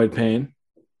 avoid pain.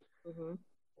 Mm-hmm.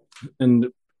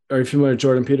 And are you familiar with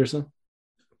Jordan Peterson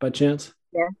by chance?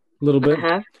 Yeah. A little bit. I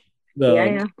have.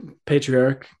 The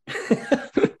patriarch.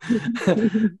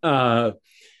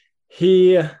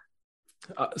 He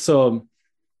so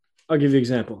I'll give you an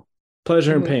example.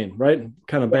 Pleasure and pain, right?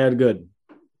 Kind of bad, good.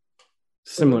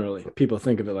 Similarly, people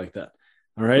think of it like that.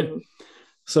 All right.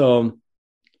 So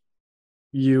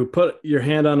you put your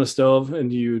hand on a stove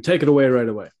and you take it away right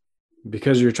away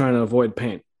because you're trying to avoid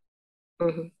pain.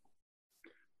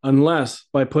 Unless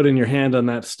by putting your hand on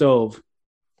that stove,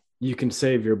 you can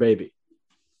save your baby.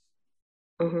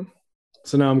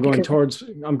 So now I'm going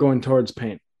towards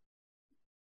pain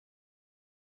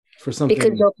for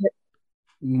something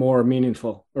more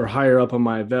meaningful or higher up on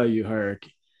my value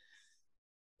hierarchy.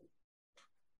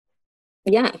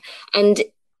 Yeah. And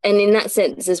in that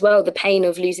sense as well, the pain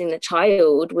of losing the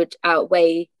child would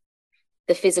outweigh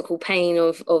the physical pain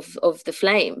of the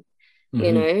flame,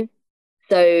 you know?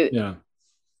 So yeah.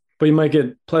 But you might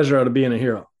get pleasure out of being a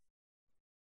hero.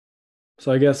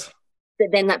 So I guess.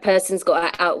 But then that person's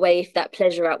got to outweigh if that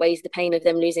pleasure outweighs the pain of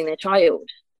them losing their child.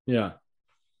 Yeah.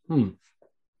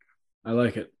 I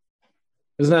like it.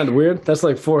 Isn't that weird? That's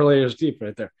like 4 layers deep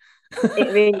right there.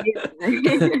 It really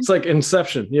is. It's like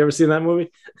Inception. You ever seen that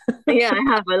movie? Yeah,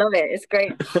 I have. I love it. It's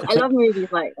great. I love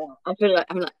movies like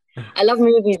that. I love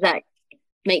movies that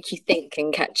make you think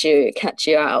and catch you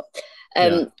out.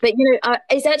 But you know,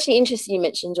 it's actually interesting you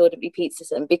mentioned Jordan B.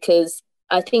 Peterson, because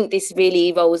I think this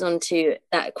really rolls onto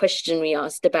that question we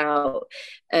asked about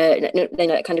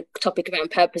that kind of topic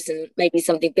around purpose and maybe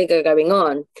something bigger going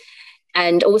on.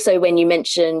 And also when you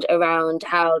mentioned around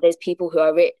how there's people who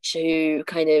are rich who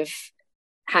kind of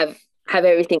have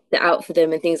everything out for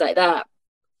them and things like that.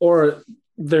 Or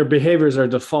their behaviors are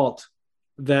default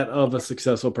that of a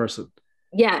successful person.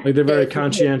 Yeah. Like they're very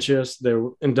conscientious, they're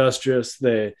industrious,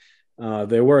 they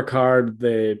work hard,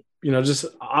 they, just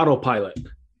autopilot.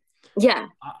 Yeah.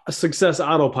 A success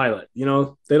autopilot, they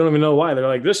don't even know why. They're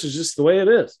like, this is just the way it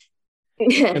is.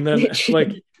 Yeah. And then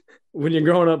like when you're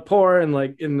growing up poor and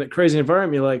like in the crazy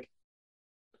environment, you're like,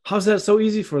 how's that so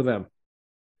easy for them?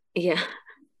 Yeah.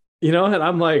 And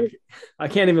I'm like, I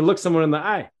can't even look someone in the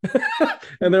eye.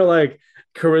 And they're like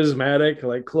charismatic,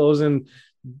 like closing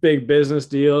big business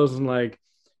deals and like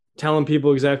telling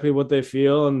people exactly what they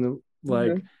feel. And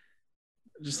like,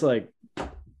 just like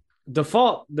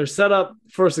default, they're set up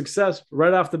for success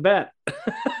right off the bat.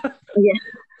 Yeah.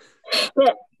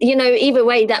 But, either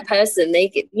way, that person, they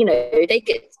get,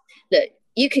 look,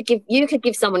 you could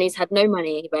give someone who's had no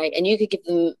money, right? And you could give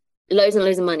them loads and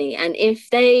loads of money. And if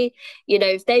they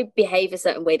behave a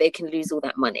certain way, they can lose all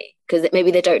that money because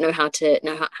maybe they don't know how to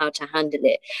handle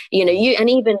it. And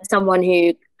even someone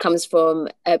who comes from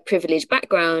a privileged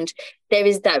background, there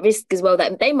is that risk as well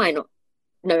that they might not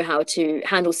know how to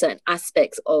handle certain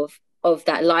aspects of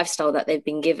that lifestyle that they've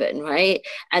been given, right?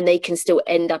 And they can still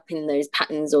end up in those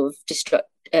patterns of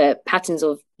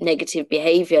negative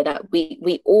behavior that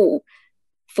we all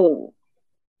fall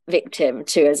victim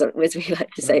to, as we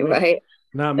like to say, right?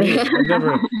 Not me.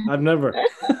 I've never.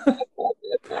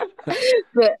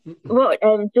 But what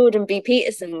Jordan B.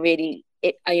 Peterson really,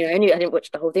 I didn't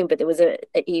watch the whole thing, but there was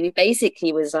he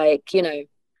basically was like,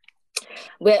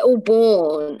 we're all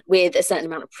born with a certain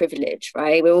amount of privilege,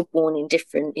 right? We're all born in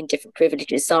different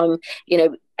privileges. Some,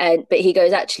 but he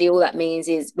goes, actually, all that means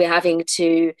is we're having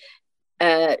to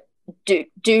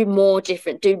do more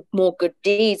good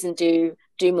deeds and do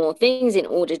more things in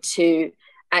order to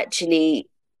actually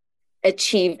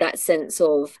achieve that sense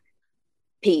of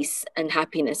peace and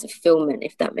happiness, fulfillment,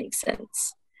 if that makes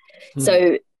sense.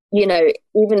 So,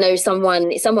 even though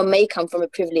someone may come from a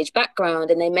privileged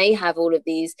background and they may have all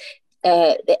these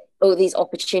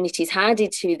opportunities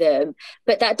handed to them,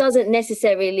 but that doesn't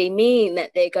necessarily mean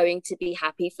that they're going to be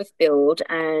happy, fulfilled,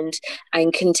 and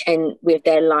content with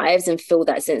their lives and feel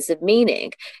that sense of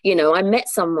meaning. I met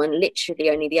someone literally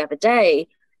only the other day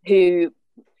who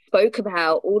spoke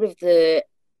about all of the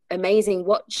amazing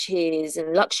watches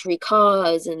and luxury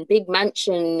cars and big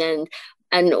mansion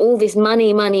and all this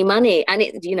money. And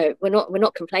it, we're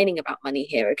not complaining about money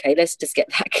here. Okay. Let's just get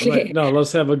that clear. Right. No,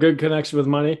 let's have a good connection with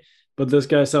money. But this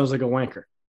guy sounds like a wanker.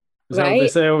 Is that what they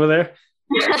say over there?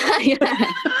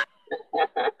 Yeah.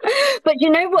 But you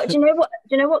know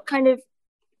what kind of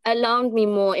alarmed me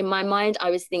more in my mind? I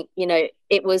was thinking,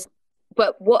 it was,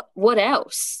 but what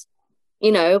else?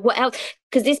 What else?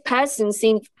 Because this person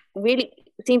seemed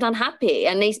unhappy,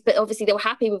 but obviously they were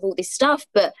happy with all this stuff,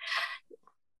 but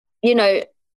they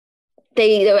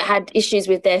had issues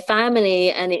with their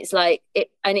family, and it's like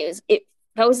it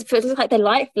feels like their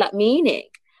life lacked meaning,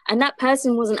 and that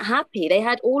person wasn't happy. They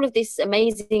had all of this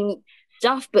amazing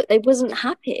stuff, but they wasn't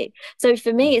happy. So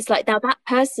for me, it's like now that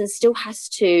person still has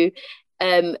to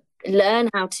learn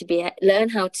how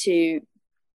to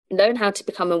learn how to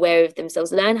become aware of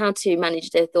themselves, learn how to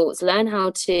manage their thoughts, learn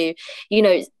how to, you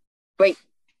know,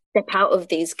 step out of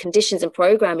these conditions and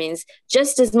programmings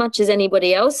just as much as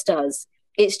anybody else does.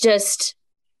 It's just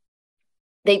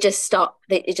they just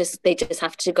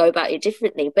have to go about it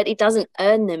differently, but it doesn't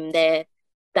earn them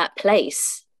that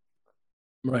place.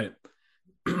 Right.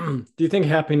 Do you think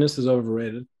happiness is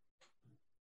overrated?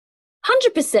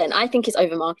 100%. I think it's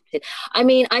overmarketed. I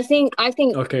mean, I think.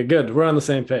 Okay, good. We're on the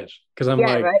same page, because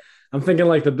Right. I'm thinking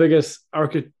like the biggest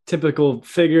archetypical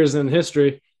figures in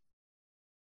history.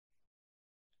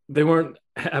 They weren't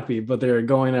happy, but they were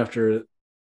going after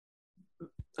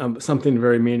something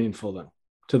very meaningful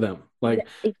to them. Like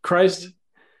Christ,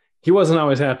 he wasn't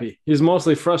always happy. He was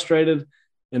mostly frustrated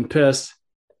and pissed.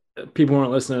 People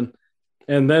weren't listening.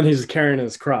 And then he's carrying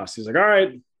his cross. He's like, all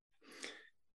right,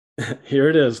 here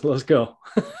it is. Let's go.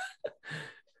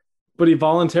 But he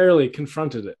voluntarily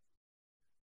confronted it.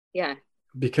 Yeah.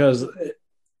 Because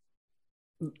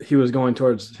he was going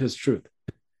towards his truth.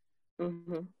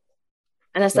 Mm-hmm.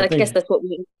 And I guess that's what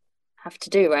we have to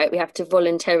do, right? We have to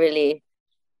voluntarily.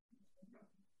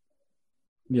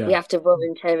 Yeah. We have to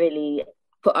voluntarily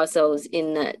put ourselves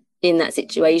in that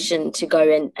situation to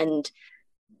go and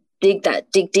dig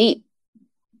deep.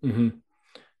 Mm-hmm.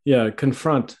 Yeah,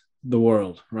 confront the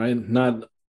world, right? Not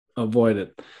avoid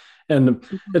it. And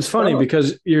it's funny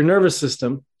because your nervous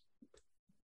system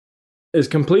is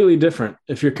completely different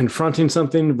if you're confronting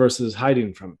something versus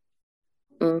hiding from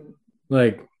it. Mm.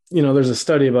 Like, you know, there's a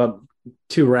study about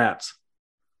 2 rats.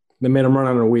 They made them run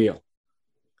on a wheel.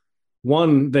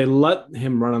 One, they let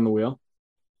him run on the wheel.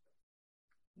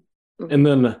 Mm-hmm. And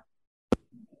then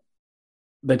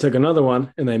they took another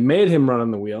one and they made him run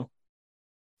on the wheel.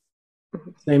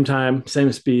 Same time,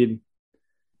 same speed.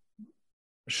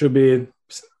 Should be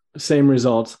same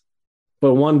results.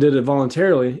 But one did it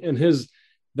voluntarily, and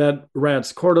that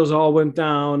rat's cortisol went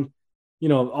down. You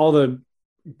know, all the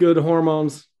good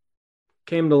hormones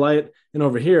came to light. And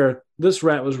over here, this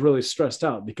rat was really stressed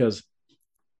out because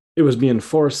it was being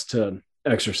forced to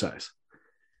exercise.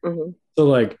 Mm-hmm. So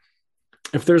like,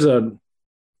 if there's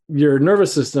your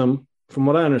nervous system, from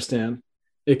what I understand,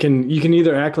 you can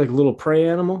either act like a little prey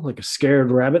animal, like a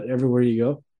scared rabbit everywhere you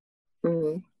go,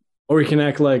 mm-hmm. or you can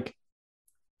act like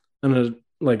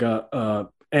a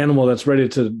animal that's ready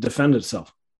to defend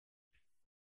itself.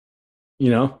 You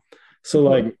know, so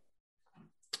mm-hmm. like,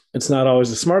 it's not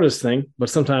always the smartest thing, but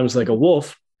sometimes like a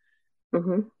wolf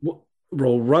mm-hmm.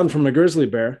 will run from a grizzly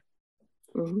bear.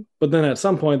 Mm-hmm. But then at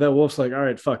some point that wolf's like, all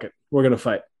right, fuck it. We're going to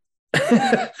fight.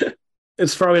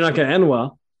 It's probably not going to end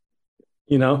well,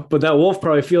 you know, but that wolf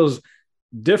probably feels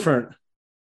different.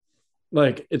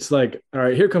 Like, it's like, all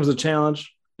right, here comes a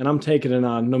challenge and I'm taking it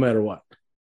on no matter what.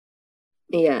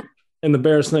 Yeah. And the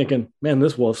bear's thinking, man,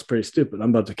 this wolf's pretty stupid. I'm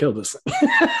about to kill this thing.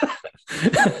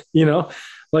 You know,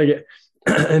 like,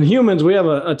 and humans, we have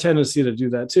a tendency to do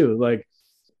that too. Like,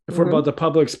 if we're about to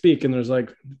public speak and there's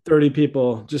like 30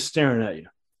 people just staring at you,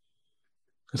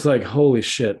 it's like, holy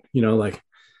shit, you know, like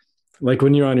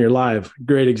when you're on your live,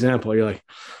 great example. You're like,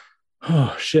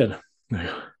 oh shit. All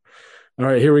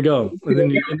right, here we go.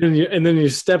 And then you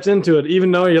stepped into it,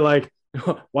 even though you're like,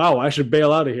 wow, I should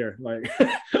bail out of here. Like,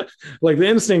 like the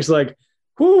instinct's like,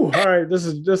 whoo, all right, this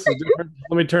is different.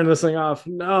 Let me turn this thing off.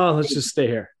 No, let's just stay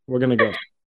here. We're going to go.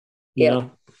 You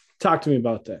know, talk to me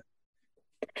about that.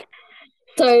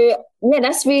 So yeah,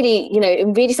 that's really, you know, it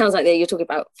really sounds like that you're talking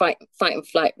about fight and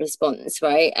flight response,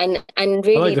 right? And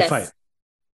really, I like fight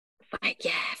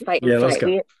and flight. Let's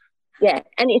go.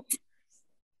 And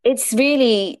it's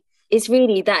really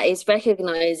that is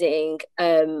recognizing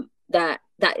that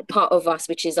part of us,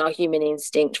 which is our human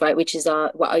instinct, right? Which is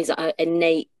our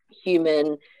innate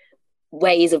human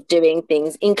ways of doing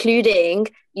things, including,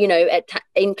 you know,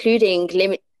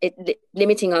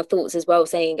 limiting our thoughts as well,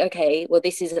 saying, okay, well,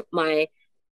 this is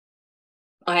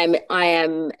I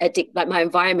am like my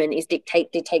environment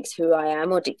dictates who I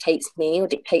am, or dictates me, or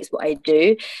dictates what I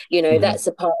do. You know, that's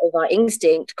a part of our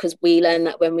instinct, because we learn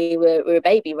that when we were a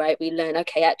baby, right? We learn,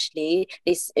 okay, actually,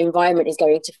 this environment is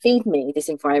going to feed me. This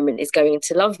environment is going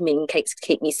to love me and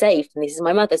keep me safe. And this is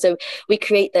my mother. So we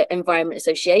create that environment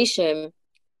association,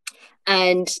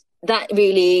 and that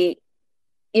really,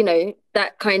 you know,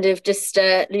 that kind of just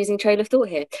losing trail of thought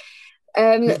here.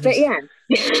 But yeah.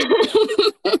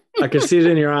 I can see it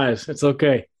in your eyes. It's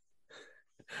okay.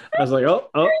 I was like, oh.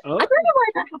 I don't know why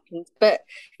that happens, but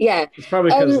yeah. It's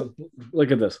probably because,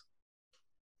 look at this.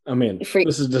 I mean,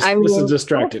 this is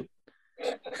distracting.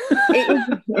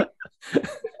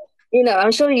 You know,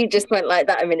 I'm sure you just went like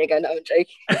that a minute ago. No, I'm joking.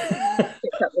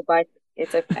 Picked up the bike.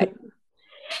 It's okay.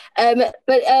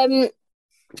 But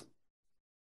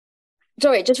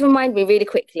sorry, just remind me really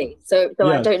quickly. So Yeah.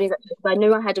 I don't lose that. I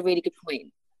knew I had a really good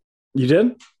point. You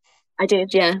did? I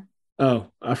did, yeah. Oh,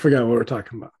 I forgot what we're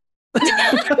talking about.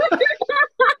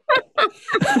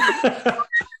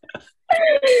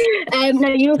 No,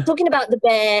 you were talking about the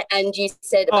bear, and you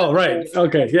said about Oh, right.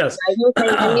 Okay, yes. you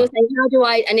were saying, how do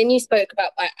I? And then you spoke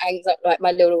about my anxiety, like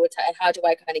my little attack, and how do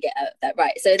I kind of get out of that?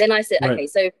 Right. So then I said, Right. okay,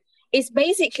 so it's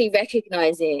basically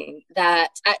recognizing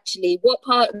that actually what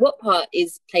part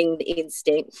is playing the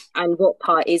instinct, and what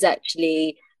part is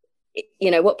actually,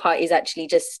 what part is actually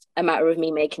just a matter of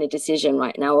me making a decision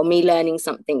right now, or me learning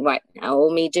something right now,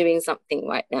 or me doing something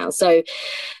right now. So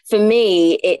for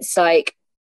me, it's like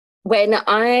when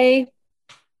I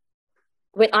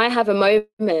have a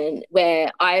moment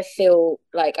where I feel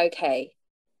like, okay,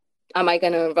 am I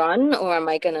going to run, or am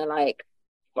I going to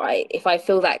right? If I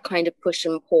feel that kind of push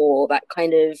and pull, that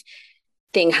kind of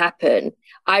thing happen,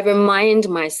 I remind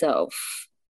myself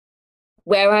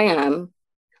where I am,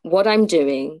 what I'm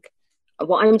doing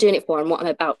it for, and what I'm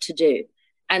about to do.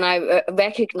 And I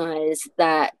recognize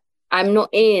that I'm not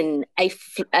in a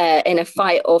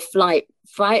fight or flight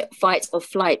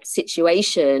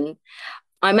situation.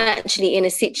 I'm actually in a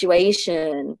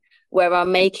situation where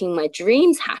I'm making my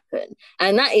dreams happen.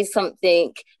 And that is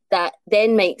something that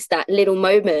then makes that little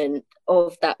moment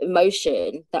of that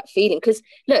emotion, that feeling. Because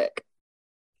look,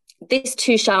 this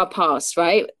too shall pass,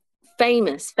 right?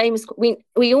 Famous.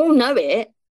 We all know it.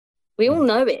 We all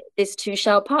know it. This too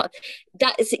shall pass.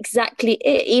 That is exactly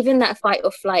it. Even that fight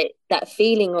or flight, that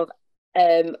feeling of,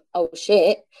 oh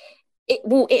shit,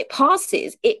 it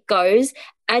passes, it goes.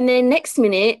 And then next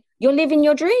minute, you're living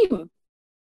your dream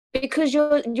because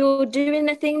you're doing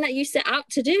the thing that you set out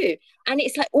to do. And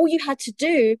it's like all you had to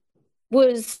do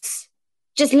was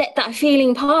just let that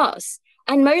feeling pass.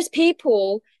 And most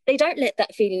people, they don't let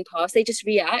that feeling pass. They just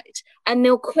react, and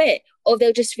they'll quit, or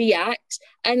they'll just react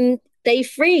and they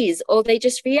freeze, or they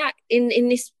just react in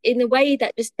a way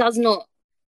that just does not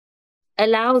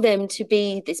allow them to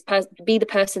be the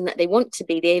person that they want to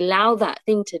be. They allow that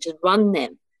thing to just run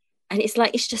them. And it's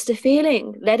like, it's just a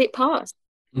feeling. Let it pass.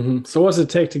 Mm-hmm. So what's it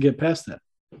take to get past that?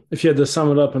 If you had to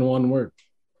sum it up in one word.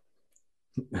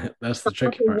 That's the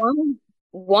tricky part.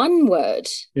 One word.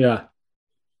 Yeah.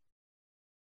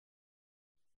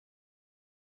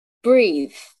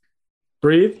 Breathe.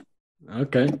 Breathe?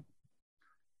 Okay.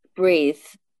 Breathe.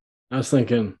 I was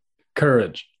thinking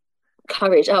courage.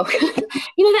 Courage. Oh,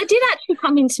 that did actually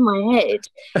come into my head.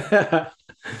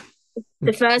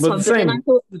 The first one, but then I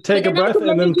thought, take a breath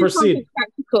and then proceed.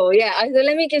 Practical, yeah. I thought,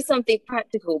 let me give something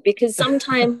practical, because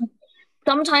sometimes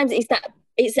it's that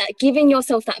giving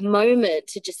yourself that moment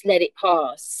to just let it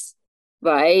pass,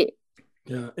 right?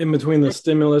 Yeah, in between the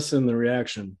stimulus and the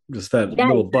reaction, just that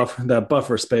little buffer, that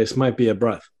buffer space might be a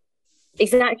breath.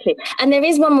 Exactly. And there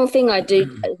is one more thing I do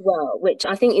as well, which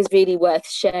I think is really worth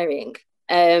sharing.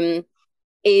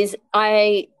 Is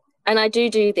I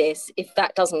do this if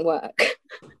that doesn't work.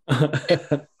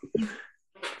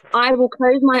 I will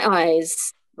close my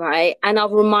eyes, right? And I'll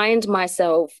remind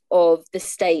myself of the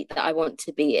state that I want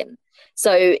to be in.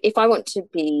 So if I want to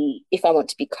be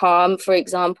calm, for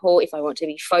example, if I want to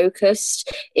be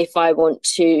focused, if I want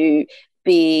to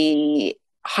be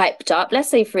hyped up, let's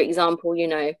say, for example,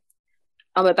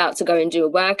 I'm about to go and do a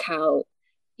workout,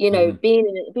 being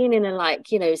in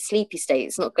a sleepy state,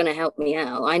 it's not going to help me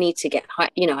out. I need to get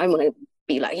hyped, I want to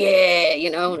be like, yeah,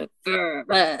 I want to,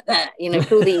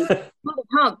 feel the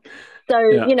pump. So,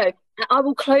 yeah. I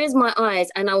will close my eyes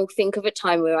and I will think of a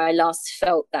time where I last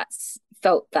felt that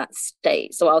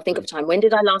state. So I'll think of a time, when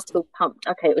did I last feel pumped?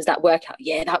 Okay, it was that workout.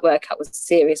 Yeah, that workout was a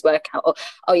serious workout. Or,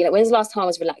 when's the last time I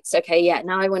was relaxed? Okay, yeah,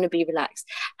 now I want to be relaxed.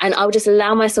 And I'll just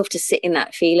allow myself to sit in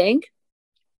that feeling.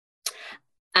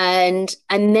 And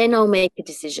then I'll make a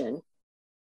decision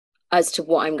as to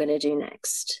what I'm going to do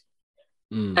next.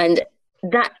 And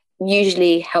that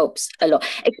usually helps a lot,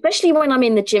 especially when I'm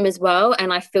in the gym as well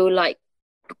and I feel like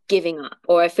giving up,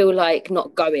 or I feel like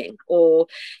not going, or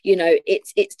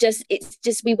it's just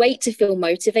we wait to feel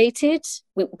motivated,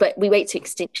 but we wait to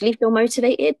instinctually feel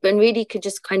motivated, but really you could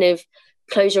just kind of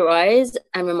close your eyes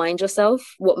and remind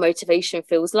yourself what motivation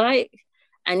feels like.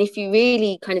 And if you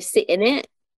really kind of sit in it,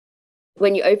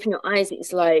 when you open your eyes,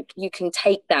 it's like you can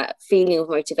take that feeling of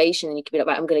motivation and you can be like,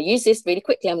 right, I'm going to use this really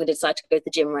quickly. I'm going to decide to go to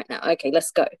the gym right now. Okay,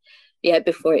 let's go. Yeah,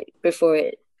 before it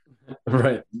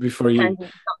right, before you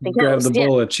grab the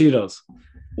bowl of Cheetos.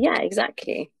 Yeah,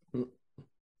 exactly.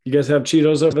 You guys have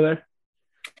Cheetos over there?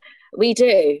 We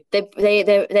do.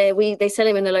 They sell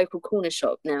them in the local corner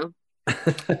shop now.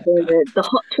 the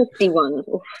hot twisty ones.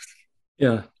 Oof.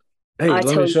 Yeah. Hey, let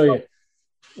me show you.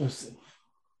 Let's see.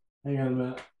 Hang on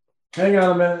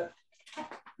a minute.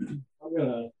 I'm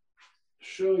gonna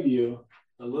show you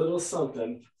a little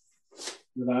something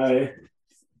that I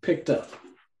picked up.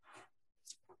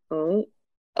 Oh,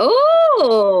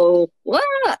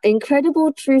 what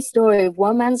incredible true story of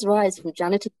one man's rise from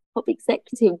janitor to top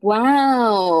executive.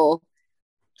 Wow.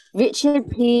 Richard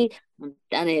P.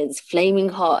 Daniels, flaming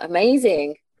hot,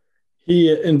 amazing.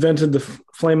 He invented the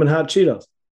flaming hot Cheetos.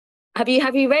 Have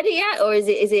you read it yet, or is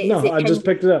it? No, I just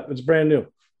picked it up. It's brand new.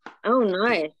 Oh,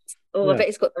 nice. Oh, Yeah. I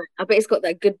bet it's got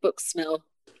that good book smell.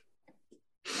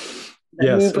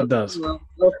 Yes, it does. Oh,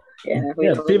 yeah,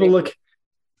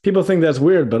 people think that's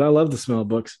weird, but I love the smell of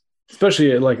books,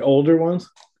 especially like older ones.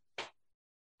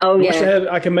 Oh yeah,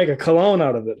 I can make a cologne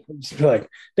out of it. Just be like,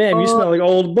 damn, you smell like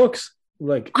old books.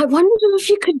 Like, I wonder if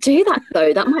you could do that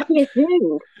though. That might be a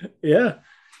thing. Yeah.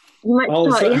 You might All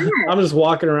of a start, sudden, yeah. I'm just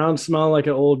walking around smelling like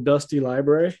an old dusty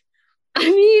library. I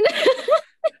mean,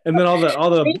 and then all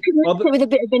the with a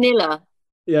bit of vanilla.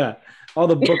 Yeah, all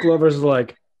the book lovers are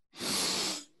like,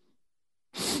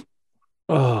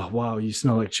 oh wow, you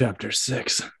smell like chapter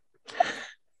 6.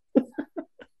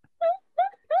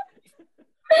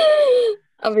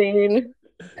 I mean,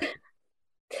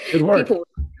 good work. People,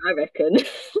 I reckon.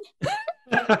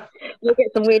 You'll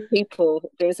get some weird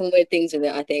people doing some weird things with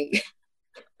it, I think.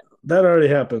 That already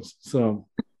happens. So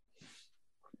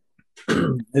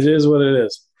it is what it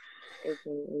is.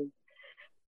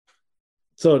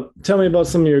 So tell me about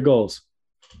some of your goals.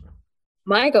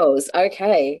 My goals.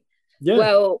 Okay. Yeah.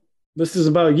 Well, this is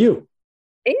about you.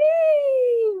 Thank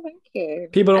you.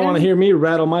 People don't want to hear me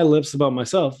rattle my lips about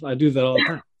myself. I do that all the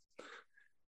time.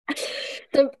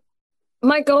 So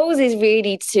my goals is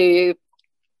really to,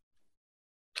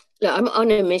 look, I'm on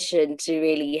a mission to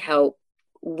really help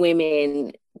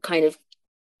women kind of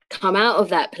come out of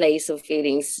that place of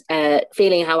feeling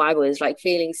how I was, like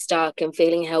feeling stuck and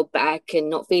feeling held back and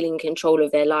not feeling control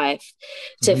of their life,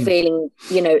 to feeling,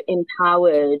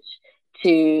 empowered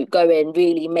to go and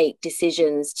really make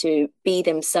decisions, to be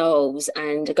themselves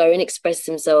and go and express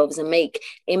themselves and make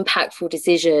impactful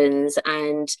decisions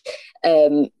and,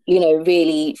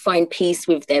 really find peace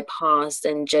with their past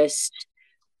and just,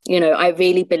 I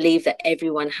really believe that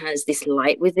everyone has this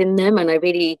light within them. And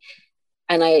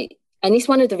it's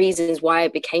one of the reasons why I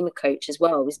became a coach as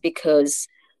well, is because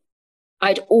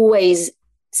I'd always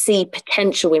see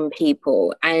potential in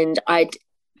people and I'd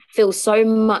feel so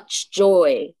much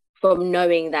joy from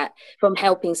knowing that, from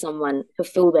helping someone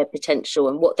fulfill their potential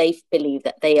and what they believe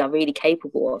that they are really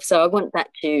capable of. So I want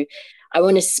to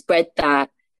spread that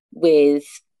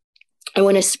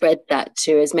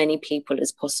to as many people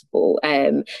as possible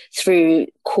through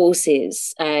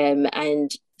courses and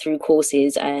through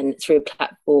a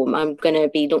platform. I'm going to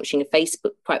be launching a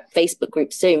Facebook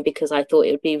group soon, because I thought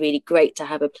it would be really great to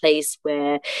have a place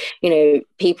where,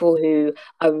 people who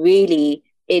are really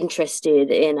interested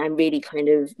in and really kind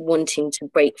of wanting to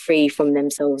break free from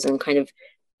themselves and kind of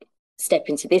step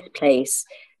into this place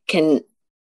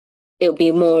it'll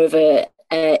be more of a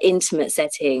intimate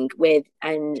setting with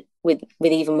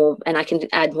even more, and I can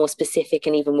add more specific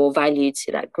and even more value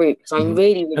to that group. So I'm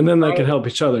really and then they can help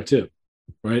each other too,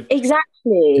 right?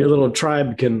 Exactly. Your little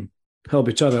tribe can help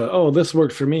each other. Oh, this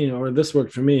worked for me, or this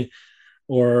worked for me,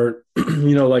 or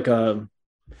like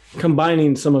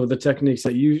combining some of the techniques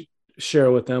that you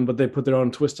share with them, but they put their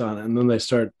own twist on it, and then they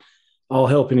start all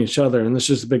helping each other, and it's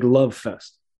just a big love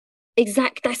fest.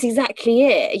 That's exactly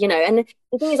it. And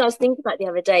the thing is, I was thinking about the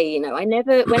other day, when I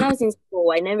was in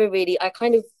school,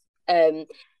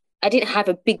 I didn't have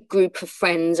a big group of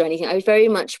friends or anything. I was very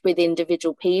much with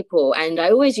individual people. And I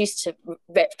always used to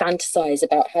fantasize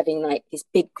about having like this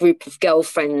big group of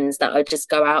girlfriends that I'd just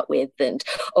go out with,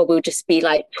 or we'll just be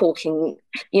like talking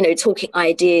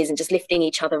ideas and just lifting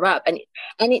each other up. And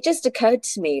it just occurred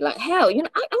to me, like, hell, I'm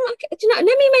like, let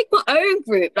me make my own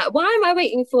group. Like, why am I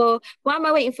waiting for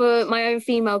my own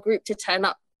female group to turn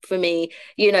up for me?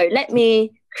 Let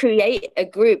me create a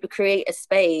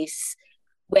space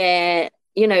where,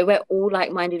 we're all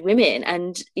like-minded women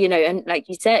and like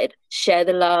you said, share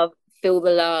the love, feel the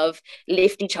love,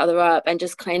 lift each other up, and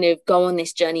just kind of go on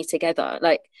this journey together.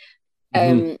 Like,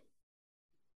 that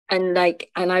to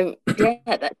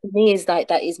me is like,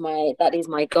 that is my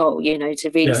goal,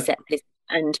 to really set this.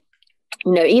 And,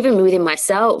 even within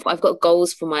myself, I've got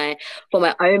goals for my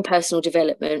own personal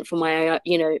development, for my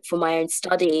own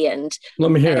study. And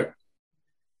let me hear it.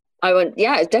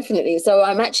 Definitely. So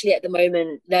I'm actually at the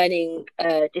moment learning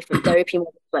different therapy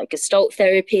models, like Gestalt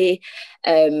therapy.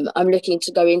 I'm looking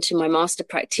to go into my master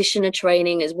practitioner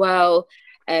training as well.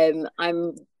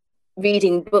 I'm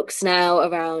reading books now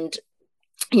around,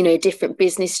 different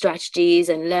business strategies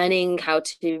and learning how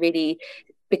to really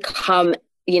become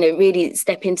really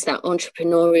step into that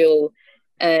entrepreneurial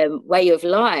way of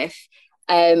life.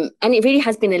 And it really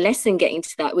has been a lesson getting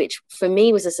to that, which for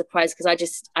me was a surprise,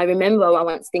 because I remember I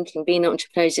once thinking being an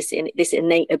entrepreneur is just this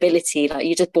innate ability, like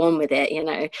you're just born with it, you're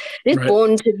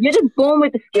just born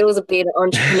with the skills of being an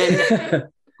entrepreneur.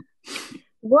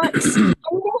 What? I don't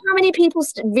know how many people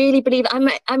really believe.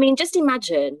 I mean, just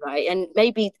imagine, right? And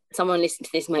maybe someone listening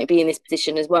to this might be in this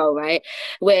position as well, right?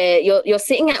 Where you're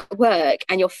sitting at work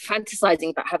and you're fantasizing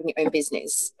about having your own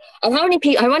business. And how many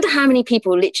people? I wonder how many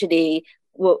people literally,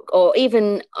 or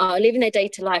even living their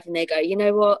day-to-day life, and they go, you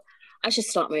know what? I should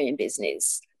start my own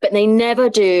business, but they never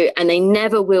do, and they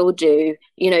never will do,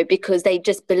 because they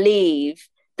just believe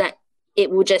that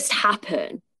it will just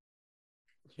happen.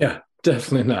 Yeah.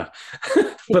 Definitely not.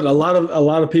 But a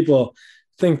lot of people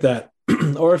think that,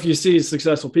 or if you see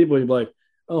successful people, you're like,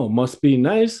 oh, must be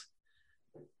nice.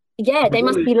 Yeah, they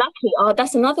must be lucky. Oh,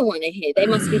 that's another one I hear. They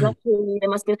must be lucky. They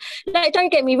must be. Like,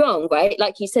 don't get me wrong, right?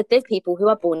 Like you said, there's people who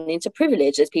are born into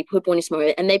privilege. There's people who are born into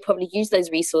small, and they probably use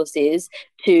those resources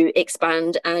to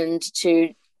expand and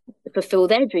to fulfill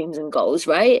their dreams and goals,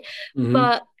 right? Mm-hmm.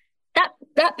 But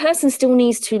that person still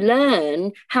needs to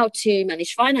learn how to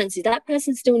manage finances. That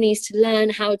person still needs to learn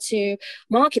how to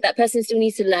market. That person still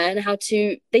needs to learn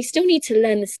they still need to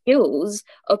learn the skills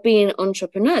of being an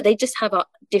entrepreneur. They just have a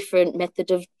different method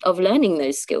of learning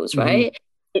those skills, right?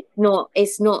 Mm-hmm.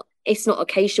 It's not a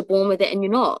case you're born with it and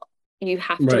you're not. You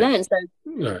have to learn.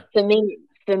 So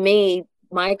for me,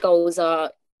 my goals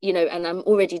are, and I'm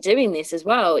already doing this as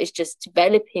well, is just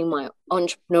developing my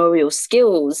entrepreneurial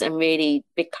skills and really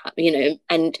become,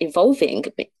 and evolving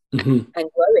and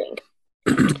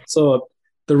growing. So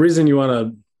the reason you want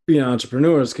to be an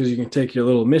entrepreneur is because you can take your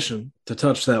little mission to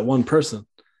touch that one person.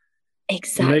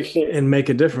 Exactly. And make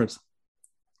a difference.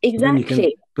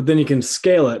 Exactly. But then you can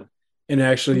scale it, and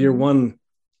actually your one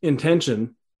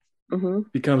intention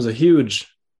becomes a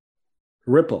huge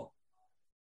ripple.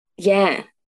 Yeah.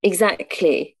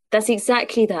 Exactly. That's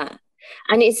exactly that.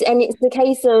 And it's the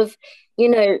case of,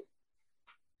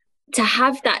 to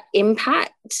have that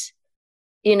impact,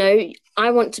 I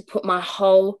want to put my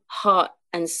whole heart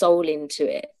and soul into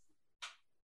it.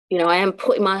 I am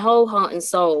putting my whole heart and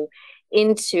soul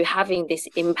into having this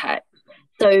impact.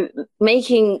 So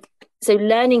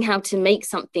learning how to make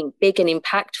something big and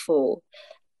impactful,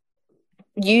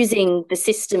 using the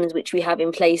systems which we have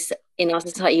in place in our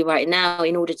society right now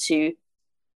in order to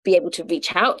be able to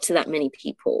reach out to that many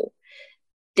people.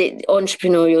 The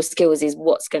entrepreneurial skills is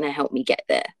what's going to help me get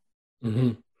there.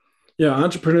 Mm-hmm. Yeah,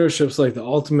 entrepreneurship's like the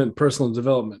ultimate personal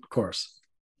development course.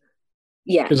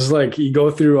 Yeah. It's like you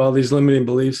go through all these limiting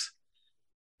beliefs.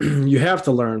 You have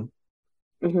to learn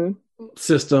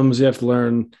systems. You have to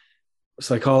learn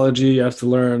psychology. You have to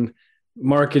learn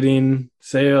marketing,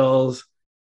 sales,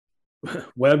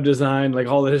 web design, like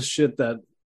all this shit that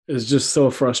is just so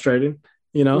frustrating,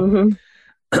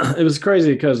 It was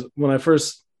crazy because when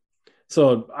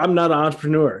I'm not an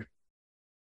entrepreneur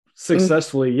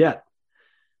successfully yet,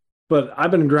 but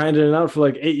I've been grinding it out for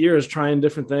like 8 years, trying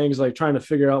different things, like trying to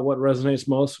figure out what resonates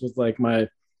most with like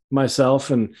myself.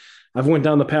 And I've went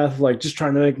down the path of like just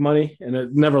trying to make money, and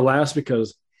it never lasts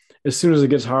because as soon as it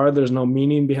gets hard, there's no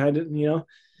meaning behind it,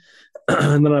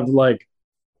 And then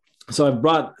I've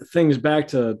brought things back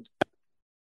to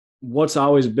what's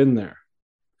always been there.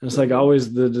 And it's like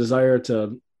always the desire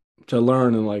to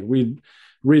learn and like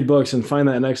read books and find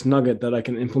that next nugget that I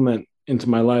can implement into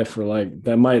my life, or like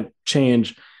that might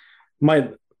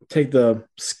take the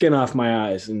skin off my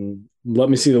eyes and let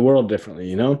me see the world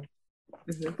differently,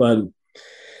 But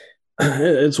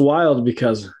it's wild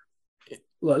because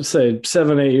let's say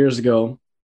 7-8 years ago,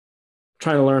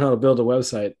 trying to learn how to build a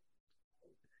website,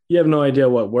 you have no idea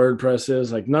what WordPress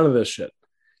is, like none of this shit.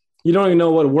 You don't even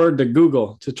know what word to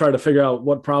Google to try to figure out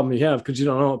what problem you have because you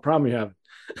don't know what problem you have.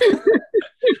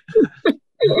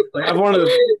 Like I've wanted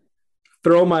to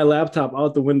throw my laptop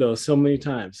out the window so many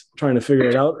times trying to figure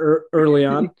it out early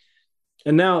on.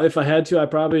 And now if I had to, I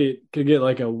probably could get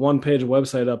like a 1-page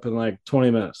website up in like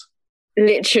 20 minutes.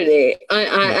 Literally.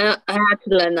 I had to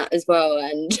learn that as well.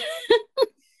 And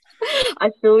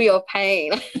I feel your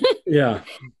pain. Yeah.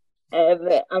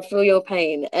 I feel your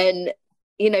pain. And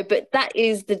but that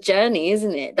is the journey,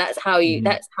 isn't it? That's how you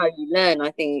learn.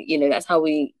 I think, that's how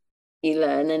you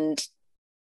learn, and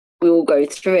we all go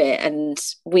through it, and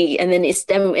we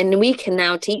can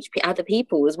now teach other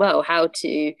people as well how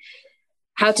to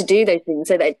do those things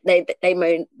so that they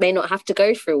may not have to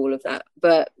go through all of that.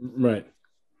 But right.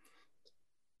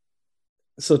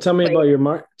 So tell me about your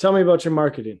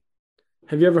marketing.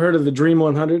 Have you ever heard of the Dream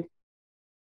 100?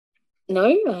 No,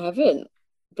 I haven't.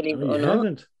 Believe it or not.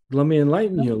 Haven't? Let me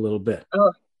enlighten you a little bit.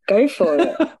 Oh, go for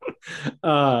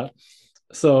it.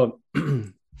 So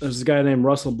there's a guy named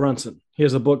Russell Brunson. He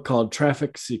has a book called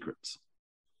Traffic Secrets.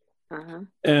 Uh-huh.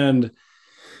 And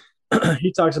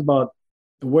he talks about,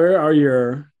 where are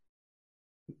your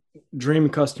dream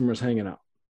customers hanging out?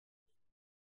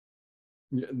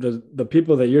 The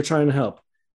people that you're trying to help,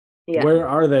 Yeah. where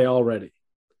are they already?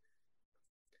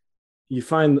 You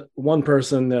find one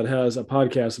person that has a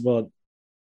podcast about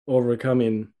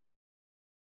overcoming,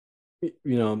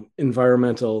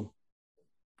 environmental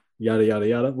yada, yada,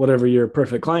 yada, whatever your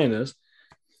perfect client is.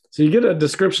 So you get a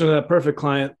description of that perfect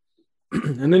client,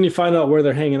 and then you find out where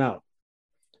they're hanging out.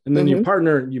 And then you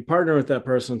partner with that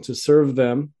person to serve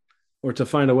them, or to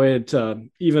find a way to,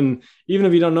 even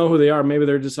if you don't know who they are, maybe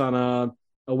they're just on a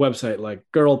website like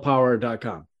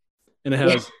girlpower.com, and it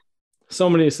has so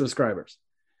many subscribers.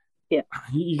 Yeah.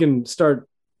 You can start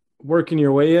working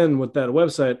your way in with that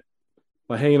website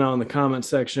by hanging out in the comment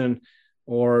section,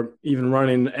 or even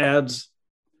running ads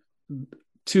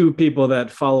to people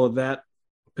that follow that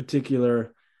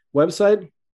particular website.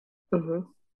 Mm-hmm.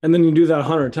 And then you do that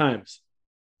 100 times.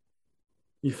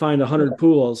 You find 100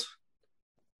 pools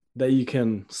that you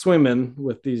can swim in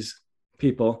with these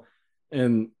people,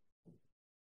 and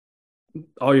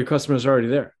all your customers are already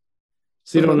there.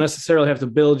 So you don't necessarily have to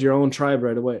build your own tribe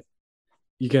right away.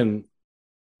 You can,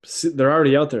 they're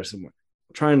already out there somewhere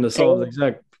trying to solve the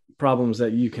exact problems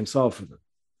that you can solve for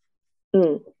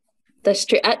them. That's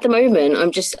true. At the moment,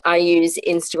 I use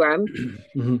Instagram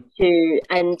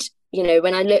and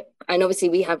when I look, and obviously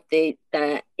we have the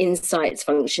insights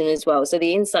function as well. So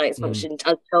the insights function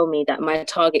does tell me that my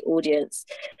target audience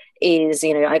is,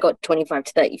 I got 25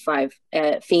 to 35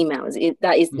 females.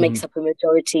 That makes up a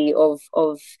majority of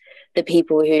the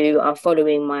people who are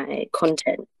following my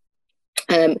content.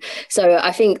 So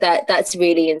I think that's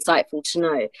really insightful to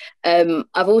know.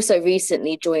 I've also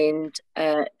recently joined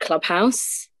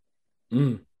Clubhouse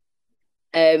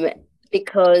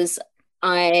because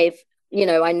I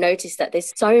noticed that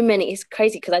there's so many. It's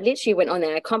crazy because I literally went on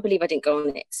there. I can't believe I didn't go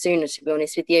on it sooner, to be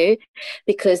honest with you,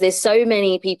 because there's so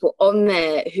many people on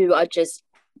there who are just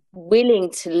willing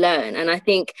to learn. And I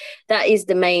think that is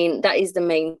the main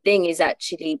thing, is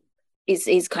actually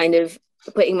is kind of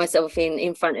putting myself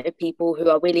in front of people who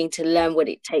are willing to learn what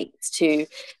it takes to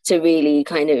really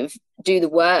kind of do the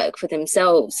work for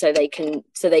themselves, so they can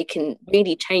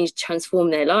really transform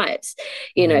their lives,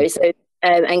 so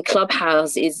and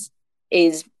Clubhouse is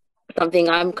something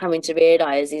I'm coming to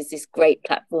realize is this great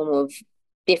platform of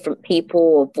different people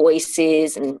or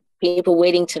voices and people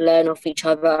willing to learn off each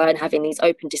other and having these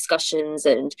open discussions,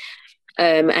 and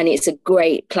it's a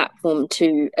great platform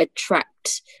to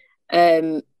attract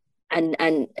and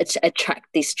attract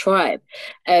this tribe.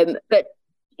 But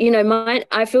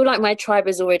I feel like my tribe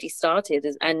has already started,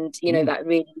 and that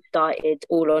really started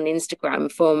all on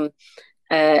Instagram from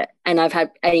and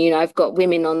I've got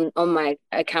women on my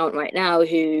account right now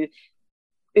who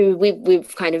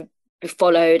we've kind of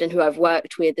followed and who I've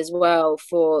worked with as well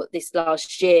for this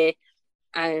last year,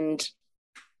 and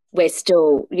we're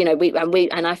still,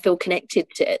 and I feel connected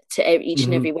to each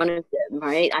and every one of them,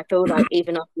 right? I feel like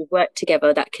even after we've worked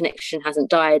together, that connection hasn't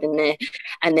died, and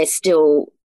they're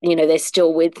still, they're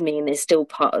still with me, and they're still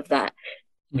part of that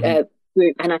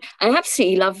group. And I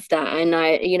absolutely love that. And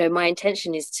my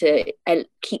intention is to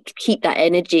keep that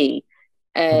energy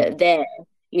there,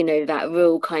 that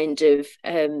real kind of,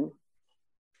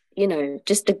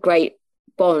 just a great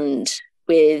bond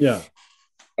with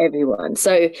everyone.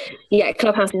 So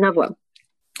Clubhouse is another one.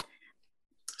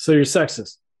 So you're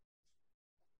sexist?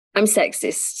 I'm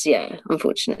sexist,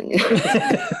 unfortunately.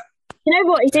 You know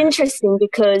what? It's interesting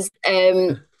because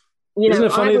isn't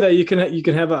it funny that you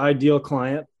can have an ideal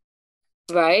client,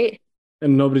 right?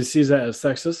 And nobody sees that as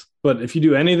sexist, but if you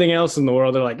do anything else in the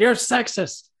world, they're like, you're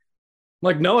sexist. I'm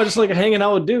like, no, I just like hanging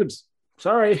out with dudes.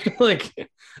 Sorry. Like,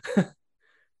 I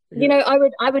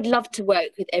would love to work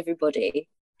with everybody.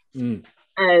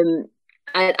 And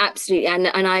absolutely, and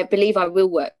I believe I will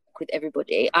work with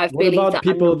everybody. What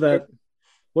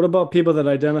about people that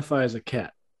identify as a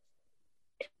cat?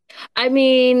 I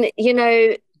mean,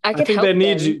 I think they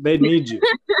need you. They need you.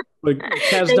 But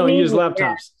cats don't use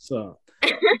laptops, so.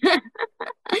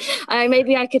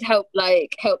 Maybe I could help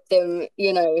them,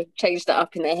 change that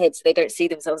up in their head so they don't see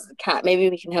themselves as a cat. Maybe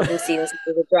we can help them see themselves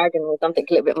as a dragon or something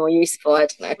a little bit more useful. I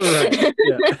don't know.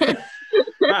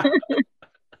 Right.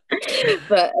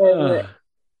 But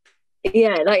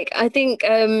I think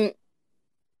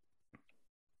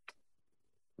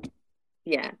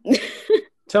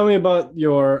Tell me about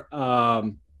your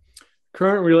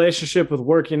current relationship with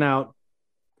working out,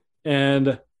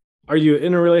 and are you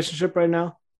in a relationship right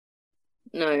now?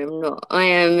 No, I'm not. I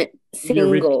am You're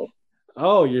single.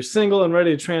 you're single and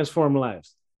ready to transform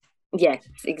lives. Yes,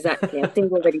 exactly. I'm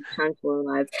single, ready to transform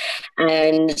lives.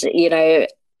 And, you know,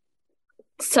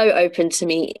 so open to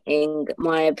meeting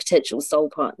my potential soul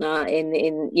partner in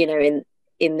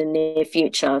the near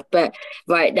future. But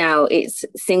right now it's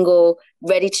single,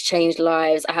 ready to change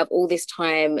lives. I have all this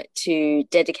time to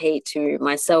dedicate to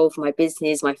myself, my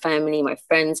business, my family, my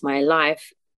friends, my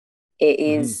life. It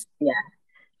Mhm. is, yeah.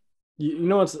 You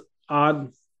know what's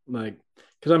odd? Like,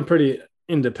 because I'm pretty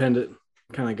independent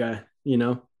kind of guy, you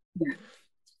know? Yeah.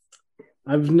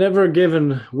 I've never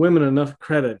given women enough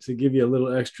credit to give you a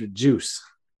little extra juice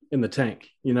in the tank,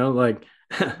 you know? Like,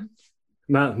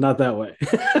 not that way.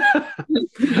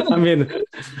 I mean,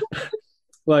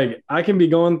 like, I can be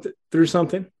going through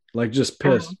something, like just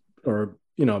Uh-huh. pissed or,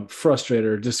 frustrated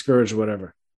or discouraged or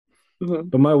whatever. Mhm.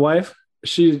 But my wife,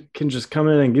 she can just come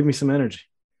in and give me some energy.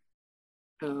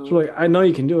 So, Oh. like, I know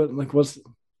you can do it. Like,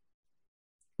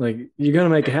 like, you're going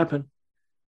to make it happen.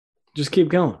 Just keep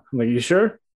going. I'm like, you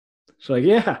sure? She's like,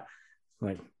 yeah. I'm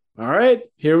like, all right,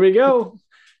 here we go.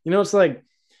 It's like,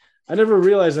 I never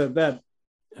realized and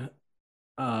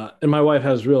my wife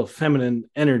has real feminine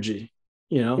energy,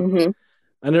 you know? Mhm.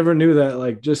 I never knew that,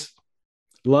 like, just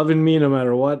loving me no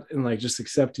matter what and, like, just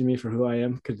accepting me for who I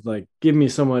am could, like, give me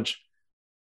so much,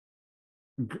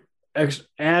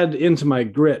 add into my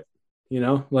grit,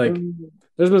 Like, Mhm.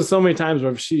 there's been so many times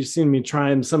where she's seen me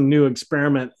trying some new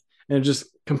experiment and it just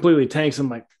completely tanks. I'm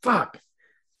like, fuck.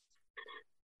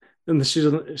 And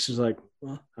she's like,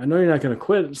 well, I know you're not going to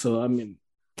quit. So, I mean,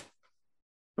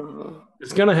 Oh.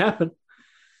 it's going to happen.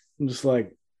 I'm just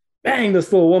like, bang,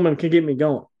 this little woman can get me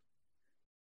going.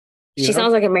 You She know,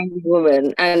 sounds like an amazing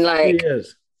woman, and she like,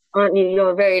 is. aren't you?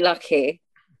 You're very lucky.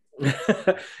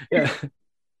 Yeah.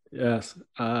 Yes.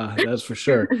 That's for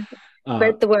sure. Uh,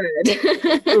 Spread the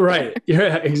word. right.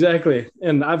 Yeah, exactly.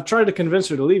 And I've tried to convince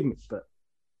her to leave me, but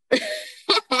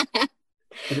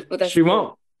Well, that's she good.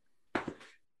 won't.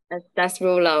 That's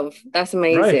real love. That's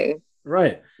Right. amazing.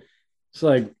 Right. It's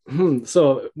like,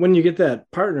 so when you get that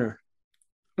partner,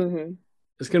 Hmm.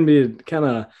 it's going to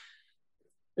be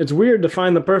it's weird to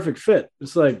find the perfect fit.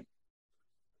 It's like,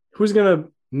 who's going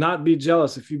to not be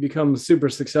jealous if you become super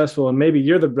successful and maybe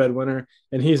you're the breadwinner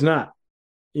and he's not,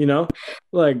 you know?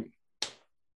 Like,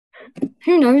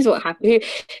 Who knows what happened?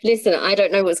 Listen, I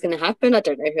don't know what's going to happen. I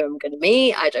don't know who I'm going to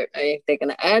meet. I don't know if they're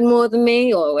going to earn more than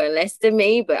me or less than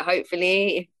me. But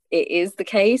hopefully, if it is the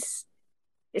case,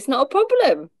 it's not a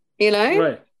problem. You know?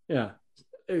 right. Yeah.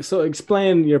 So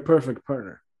explain your perfect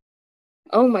partner.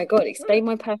 Oh my God! Explain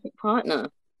my perfect partner.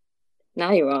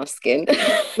 Now you're asking.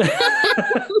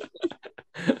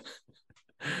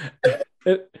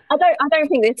 It, I don't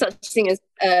think there's such thing as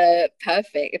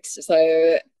perfect.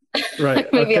 So right.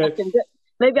 maybe I Okay. can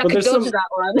maybe I But can dodge that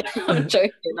one. I'm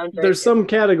joking. I'm there's joking. some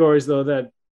categories though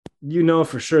that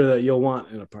for sure that you'll want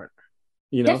in a partner,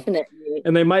 you know? Definitely.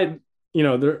 And they might,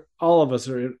 they're all of us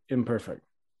are imperfect.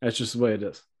 That's just the way it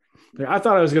is. Like, I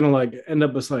thought I was gonna, like, end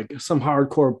up as, like, some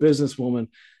hardcore businesswoman.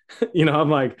 I'm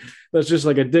like, that's just,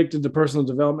 like, addicted to personal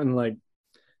development. And, like,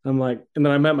 I'm like, and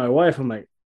then I met my wife. I'm like,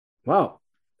 wow,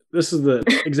 this is the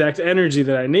exact energy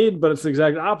that I need, but it's the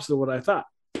exact opposite of what I thought.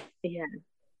 Yeah.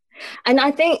 And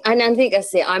I think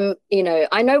that's it.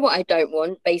 I know what I don't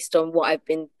want based on what I've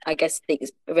been, I guess, the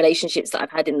relationships that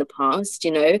I've had in the past.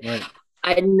 Right.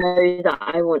 I know that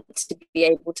I want to be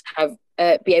able to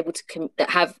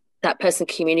have that person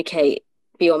communicate,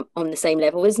 be on the same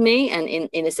level as me, and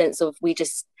in a sense of we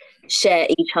just share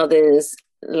each other's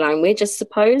language, I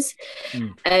suppose.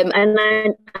 Mm. And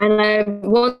I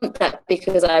want that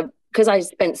because I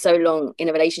spent so long in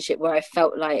a relationship where I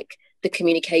felt like the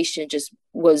communication just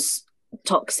was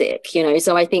toxic.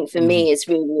 So I think for Mm-hmm. me it's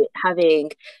really having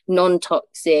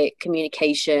non-toxic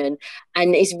communication,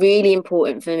 and it's really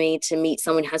important for me to meet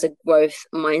someone who has a growth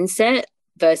mindset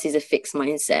versus a fixed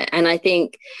mindset. And I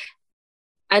think,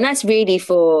 and that's really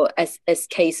for a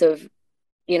case of,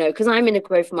 because I'm in a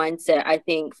growth mindset. I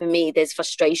think for me there's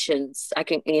frustrations.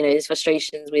 There's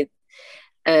frustrations with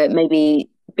maybe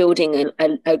building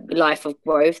a life of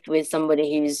growth with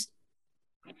somebody who's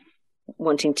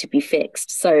wanting to be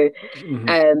fixed. So Mm-hmm.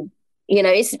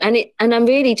 and I'm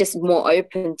really just more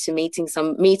open to meeting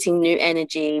new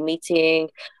energy, meeting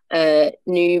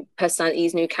new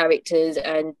personalities, new characters,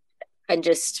 and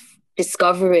just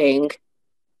discovering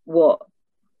what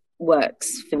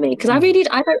works for me, because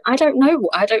Mm-hmm. I don't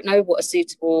know what a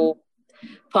suitable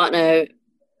partner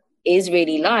is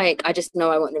really like. I just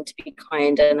know I want them to be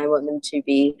kind, and I want them to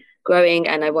be growing,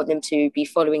 and I want them to be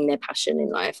following their passion in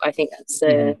life. I think that's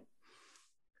Mm-hmm.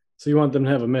 So you want them to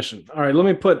have a mission. All right, let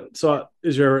me put, so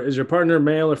is your partner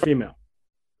male or female?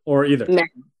 Or either? Male.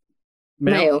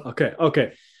 Male.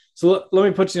 Okay. So let me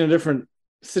put you in different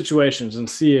situations and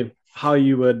see how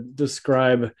you would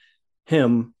describe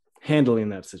him handling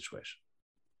that situation.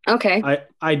 Okay.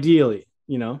 Ideally,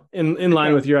 in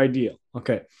line with your ideal.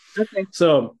 Okay. Okay.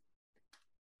 So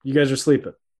you guys are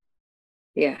sleeping.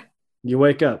 Yeah. You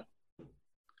wake up.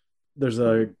 There's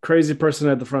a crazy person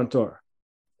at the front door.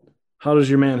 How does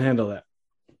your man handle that?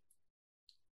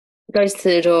 Goes to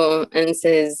the door and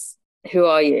says, "Who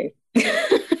are you?"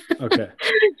 Okay.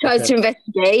 Tries to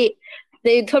investigate.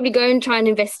 They'd probably go and try and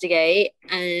investigate,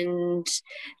 and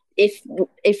if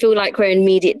they feel like we're in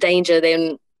immediate danger,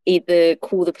 then either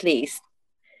call the police.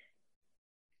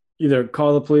 Either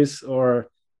call the police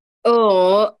or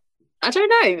I don't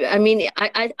know. I mean,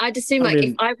 I'd assume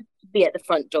if I would be at the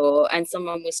front door and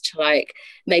someone was to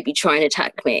maybe try and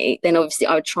attack me, then obviously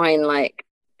I would try and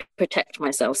protect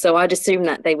myself. So I'd assume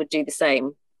that they would do the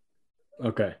same.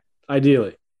 Okay.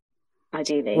 Ideally,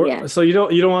 yeah. So you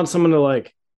don't want someone to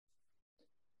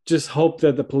just hope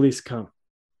that the police come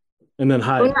and then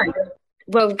hide.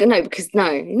 Well, no, because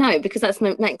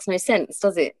that makes no sense,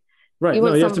 does it? Right. You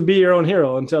have to be your own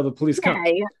hero until the police come.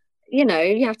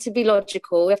 You have to be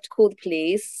logical. You have to call the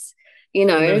police, And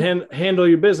then handle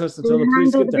your business until the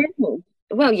police get there.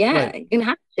 Well, yeah, right. You're going to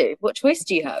have to. What choice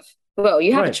do you have? Well,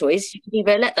 you have a choice. You can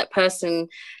either let that person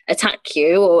attack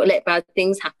you or let bad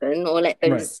things happen or let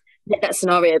that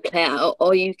scenario play out,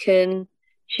 or you can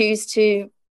choose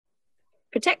to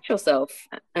protect yourself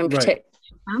and protect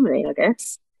your family, I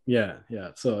guess. Yeah.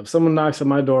 So if someone knocks at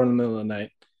my door in the middle of the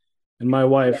night and my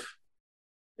wife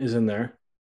is in there,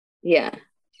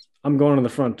 I'm going to the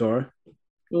front door.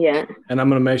 Yeah. And I'm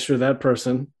going to make sure that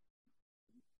person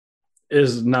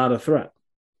is not a threat.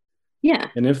 Yeah.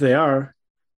 And if they are,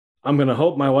 I'm going to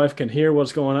hope my wife can hear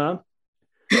what's going on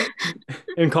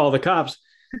and call the cops.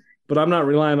 But I'm not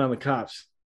relying on the cops.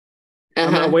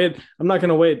 I'm not going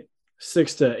to wait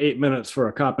 6 to 8 minutes for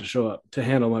a cop to show up to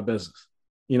handle my business.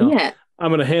 Yeah. I'm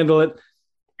going to handle it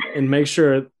and make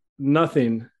sure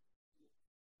nothing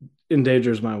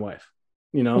endangers my wife.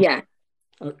 Yeah.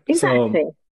 Exactly.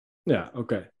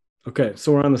 Okay.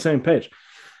 So we're on the same page.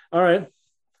 All right.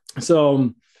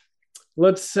 So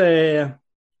let's say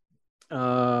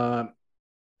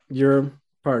your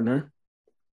partner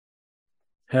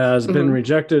has been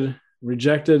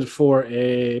rejected for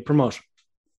a promotion.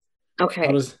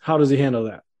 Okay. How does he handle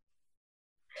that?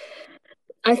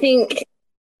 I think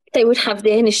they would have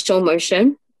the initial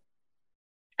emotion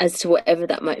as to whatever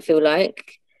that might feel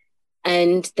like.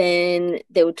 And then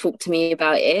they would talk to me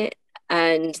about it.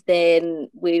 And then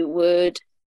we would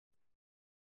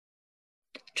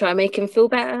try and make him feel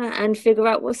better and figure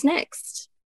out what's next.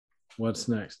 What's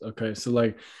next? Okay.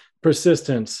 So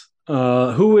persistence.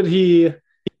 What would he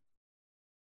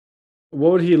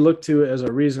look to as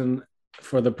a reason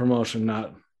for the promotion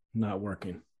not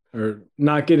working or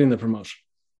not getting the promotion?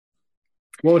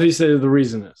 What would he say the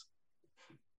reason is?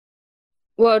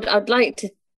 Well, I'd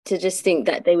like to just think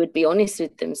that they would be honest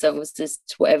with themselves as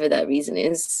to whatever that reason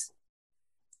is.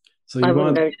 So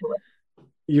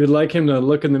you would like him to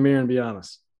look in the mirror and be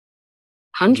honest.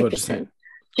 100%. Do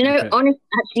you know,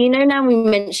 actually, now we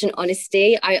mentioned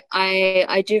honesty,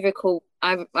 I do recall,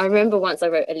 I remember once I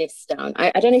wrote a list down.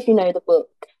 I don't know if you know the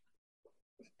book,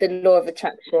 The Law of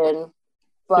Attraction,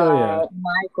 by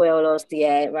Michael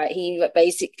Osterrier, right? He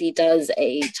basically does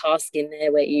a task in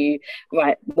there where you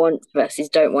write want versus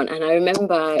don't want. And I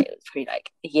remember it was probably a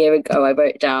year ago, I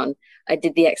wrote it down, I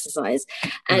did the exercise.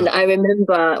 And I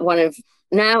remember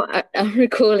I'm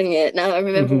recalling it. Now I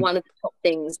remember one of the top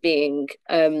things being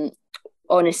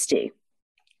honesty.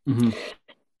 Mm-hmm.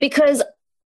 Because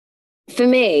for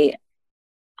me,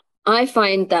 I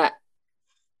find that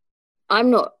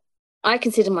I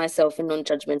consider myself a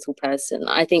non-judgmental person.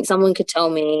 I think someone could tell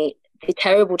me the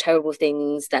terrible, terrible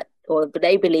things or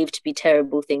they believe to be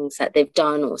terrible things that they've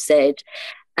done or said.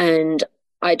 And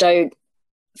I don't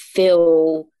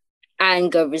feel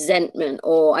anger, resentment,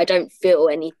 or I don't feel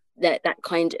any that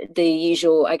kind of the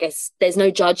usual, I guess there's no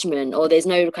judgment or there's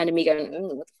no kind of me going,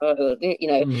 what the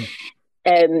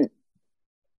fuck,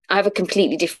 I have a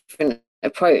completely different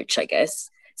approach, I guess.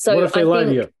 So what if they lie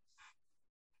to you?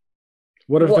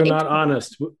 What if they're not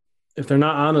honest? If they're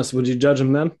not honest, would you judge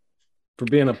them then for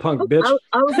being a punk bitch?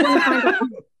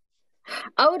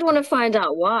 I would want to find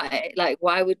out why.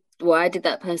 Why did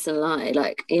that person lie?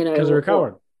 Because they're a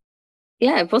coward.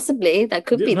 Yeah, possibly. That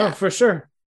could be that. For sure.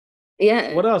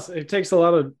 Yeah. What else? It takes a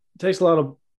lot of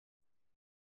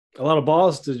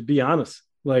balls to be honest.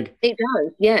 It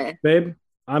does, yeah. Babe,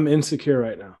 I'm insecure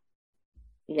right now.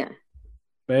 Yeah.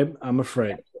 babe, I'm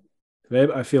afraid. Babe,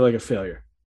 I feel like a failure.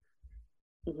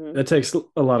 Mm-hmm. That takes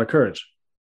a lot of courage.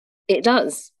 It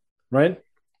does. Right?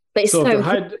 But it's so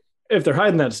so if they're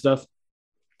hiding that stuff,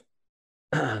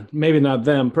 maybe not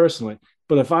them personally,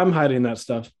 but if I'm hiding that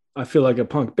stuff, I feel like a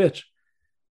punk bitch.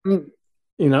 Mm.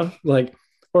 You know, like,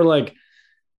 or like,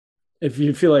 if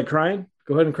you feel like crying,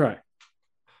 go ahead and cry.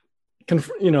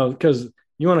 You know, because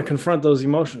you want to confront those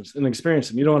emotions and experience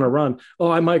them. You don't want to run. Oh,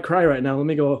 I might cry right now. Let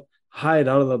me go hide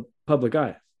out of the public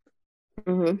eye.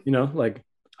 Mm-hmm. You know, like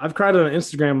I've cried on an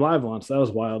Instagram live once. That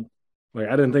was wild. Like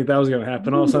I didn't think that was going to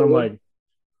happen. All of a sudden, I'm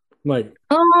like,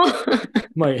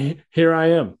 oh, here I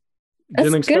am.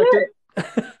 Didn't expect good.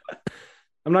 it.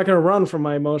 I'm not going to run from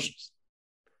my emotions.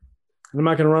 I'm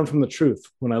not going to run from the truth.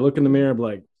 When I look in the mirror, I'm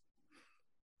like,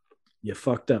 you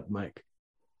fucked up, Mike.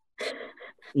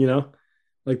 You know,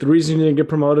 like the reason you didn't get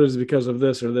promoted is because of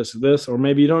this or this or this, or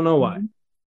maybe you don't know why,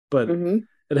 but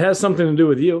it has something to do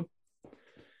with you.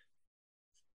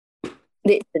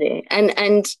 Literally.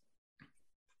 And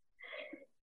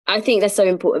I think that's so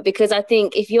important, because I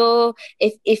think if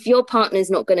your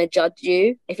partner's not going to judge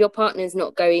you, if your partner's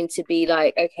not going to be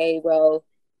like, okay, well,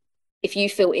 if you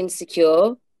feel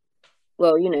insecure,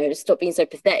 well, you know, stop being so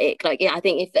pathetic. Like, yeah, I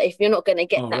think if you're not going to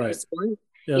get that response,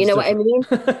 you know different.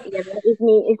 What I mean?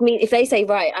 Yeah, if they say,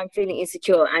 right, I'm feeling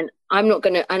insecure, and I'm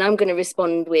gonna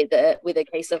respond with a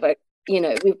case of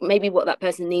maybe what that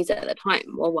person needs at the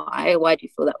time, or why do you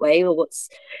feel that way, or what's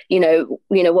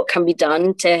what can be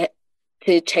done to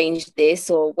change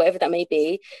this, or whatever that may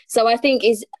be. So I think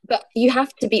but you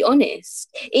have to be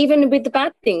honest, even with the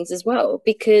bad things as well,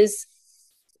 because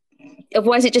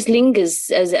otherwise it just lingers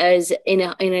as in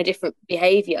a different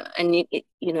behavior, and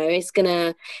it's going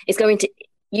to,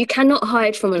 you cannot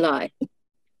hide from a lie.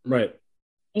 Right.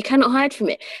 You cannot hide from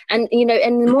it. And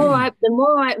and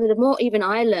the more even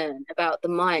I learn about the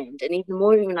mind, and even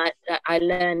more even I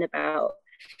learn about,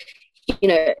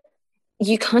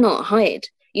 you cannot hide.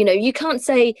 You can't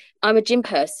say I'm a gym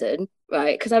person,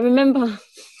 right? Because I remember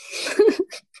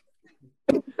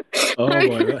oh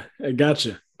boy, I got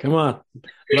you. Come on,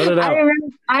 let it out.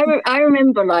 I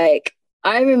remember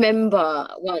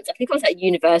once, I think I was at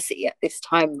university at this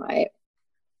time, right?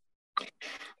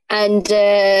 And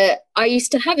I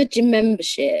used to have a gym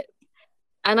membership,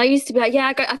 and I used to be like,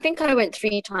 yeah, I think I went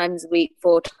 3 times a week,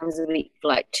 4 times a week for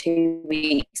like 2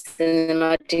 weeks, and then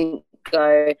I didn't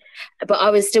go. But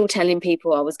I was still telling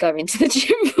people I was going to the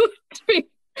gym.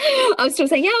 I was still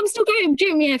saying, yeah, I'm still going to the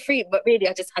gym, yeah, free. But really,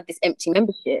 I just had this empty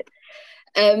membership.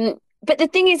 But the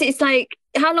thing is, it's like,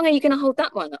 how long are you going to hold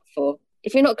that one up for?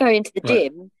 If you're not going to the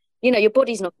gym, your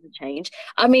body's not going to change.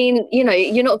 I mean,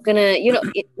 you're not going to,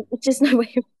 it's just no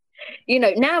way.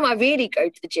 Now I really go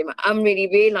to the gym, I'm really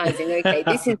realizing, okay,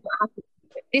 this is what happens.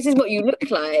 This is what you look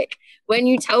like when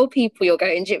you tell people you're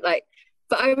going to gym. Like,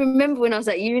 but I remember when I was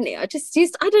at uni, I just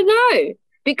used, I don't know,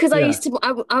 because I used to,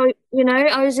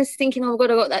 I was just thinking, oh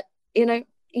God, I got that,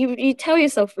 you tell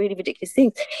yourself really ridiculous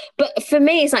things. But for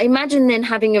me, it's like, imagine then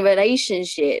having a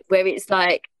relationship where it's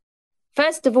like,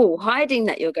 first of all, hiding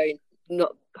that you're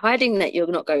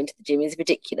not going to the gym is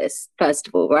ridiculous. First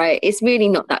of all, right? It's really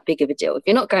not that big of a deal. If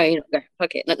you're not going, you're not going.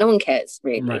 Fuck it. Like, no one cares,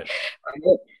 really. Right.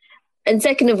 And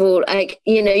second of all, like,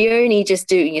 you're only just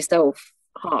doing yourself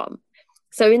harm.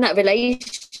 So in that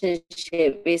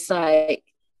relationship, it's like,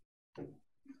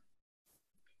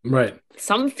 right,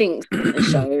 something's going to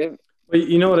show. But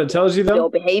you know what it tells you, though? Your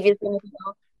behavior's going to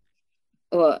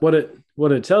show.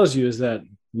 What it tells you is that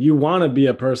you want to be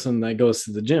a person that goes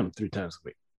to the gym 3 times a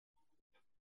week.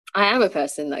 I am a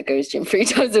person that goes gym 3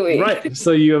 times a week. Right.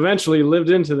 So you eventually lived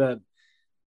into that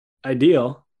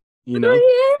ideal,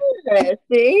 Oh, yeah.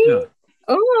 See? Yeah.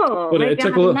 Oh, but it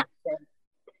took a little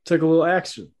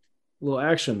action. A little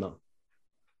action, though.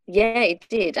 Yeah, it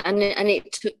did. And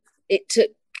it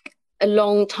took a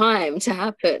long time to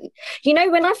happen.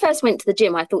 When I first went to the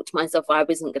gym, I thought to myself I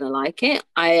wasn't going to like it.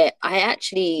 I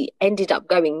actually ended up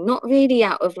going, not really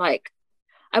out of like,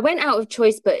 I went out of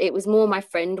choice, but it was more my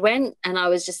friend went, and I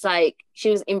was just like,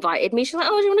 she was invited me. She's like,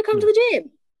 oh, do you want to come to the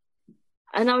gym?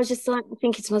 And I was just like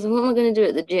thinking to myself, what am I going to do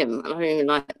at the gym? I don't even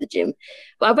like the gym.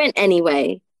 But I went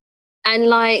anyway. And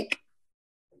like,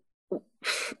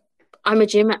 I'm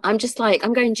just like,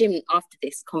 I'm going gym after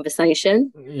this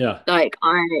conversation. Yeah. Like,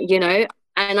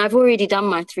 and I've already done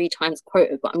my 3 times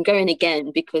quota, but I'm going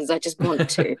again because I just want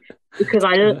to, because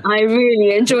I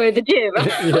really enjoy the gym.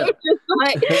 Yeah. I'm just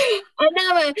like,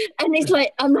 and it's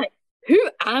like, I'm like, who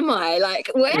am I? Like,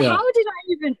 how did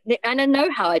I even, and I know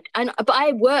how but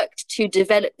I worked to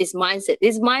develop this mindset.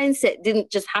 This mindset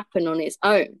didn't just happen on its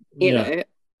own, you know.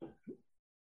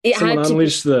 Someone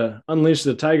unleashed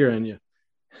the tiger in you.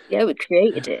 Yeah, we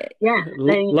created it. Yeah.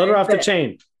 Then, Let her off the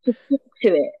chain. To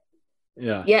it.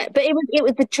 Yeah. Yeah, but it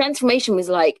was the transformation was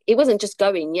like, it wasn't just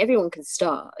going, everyone can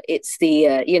start. It's the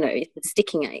it's the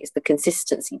sticking at it, it's the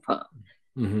consistency part.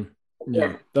 Mm-hmm.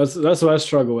 Yeah. That's what I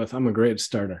struggle with. I'm a great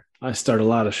starter. I start a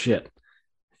lot of shit.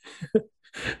 And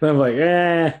I'm like,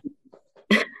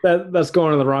 that's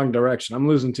going in the wrong direction. I'm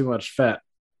losing too much fat.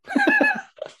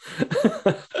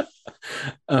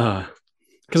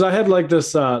 Because I had like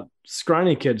this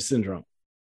scrawny kid syndrome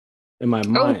in my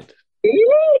mind.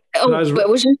 Really? But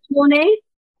was you scrawny?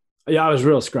 Yeah, I was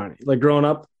real scrawny. Like growing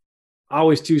up,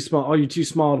 always too small. Oh, you're too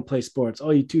small to play sports. Oh,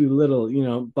 you're too little,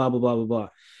 blah, blah, blah, blah, blah.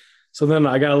 So then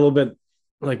I got a little bit,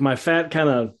 like my fat kind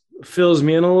of fills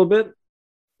me in a little bit.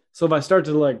 So if I start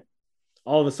to like,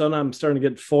 all of a sudden I'm starting to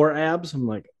get 4 abs, I'm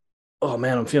like, oh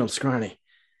man, I'm feeling scrawny.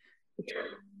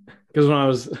 Because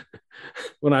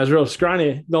when I was real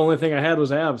scrawny, the only thing I had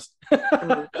was abs.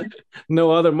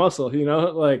 No other muscle,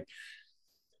 like,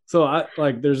 so I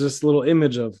like, there's this little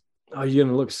image of, oh, you're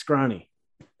going to look scrawny.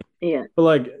 Yeah. But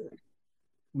like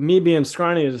me being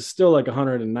scrawny is still like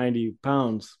 190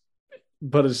 pounds,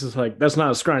 but it's just like, that's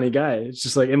not a scrawny guy. It's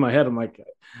just like in my head, I'm like,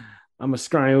 I'm a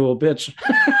scrawny little bitch,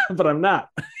 but I'm not.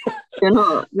 You're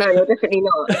not. No, you're definitely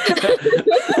not.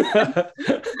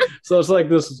 So it's like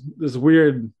this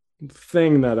weird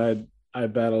thing that I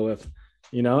battle with.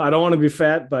 I don't want to be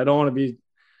fat, but I don't want to be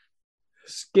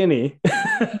skinny.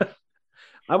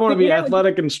 I want to be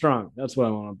athletic and strong. That's what I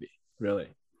want to be, really.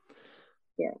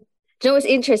 Yeah. Do you know what's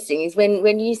interesting is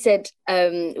when you said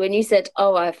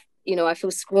oh, I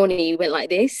feel scrawny, you went like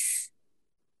this.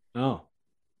 Oh.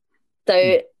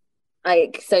 So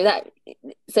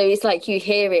so it's like you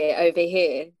hear it over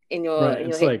here in your right. In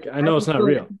it's your like head. I know it's not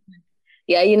real.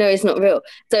 Yeah, it's not real.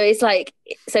 So it's like,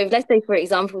 so let's say for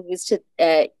example, if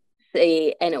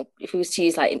we was to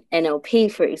use like an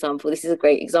NLP, for example, this is a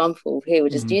great example here, we're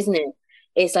just using it.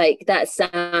 It's like that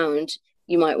sound,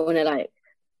 you might want to like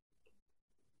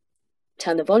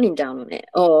turn the volume down on it,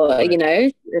 or right.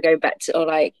 Go back to, or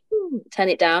like turn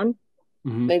it down,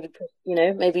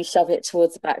 maybe shove it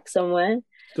towards the back somewhere,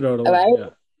 throw it away,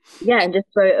 right? Yeah, and just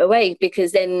throw it away,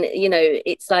 because then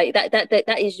it's like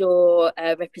that is your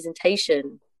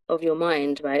representation of your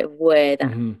mind, right, of where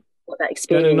that what that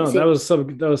experience is. That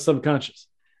was subconscious.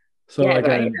 So yeah, like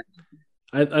right.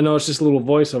 I know it's just a little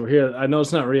voice over here. I know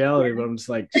it's not reality, but I'm just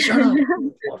like, shut up.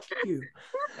 Fuck you.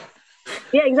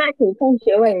 Yeah, exactly. Punch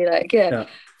it away, like yeah.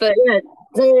 But yeah,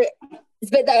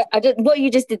 what you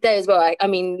just did there as well. I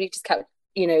mean, we just kept,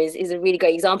 is a really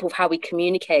great example of how we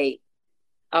communicate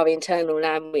our internal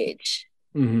language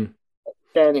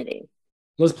externally.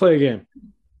 Let's play a game.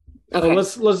 Okay.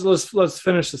 So let's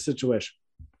finish the situation.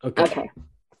 Okay.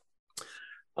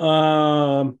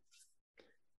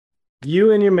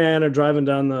 You and your man are driving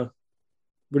down the,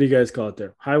 what do you guys call it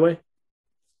there? Highway?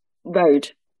 Road.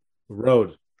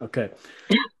 Okay.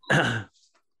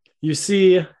 You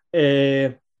see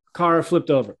a car flipped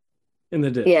over in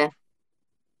the ditch. Yeah.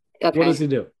 Okay. What does he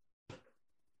do?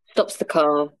 Stops the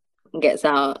car and gets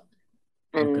out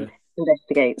and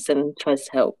investigates and tries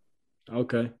to help.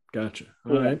 Okay. Gotcha.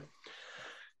 All right.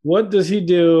 What does he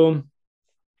do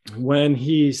when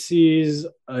he sees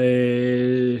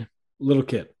a little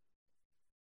kid?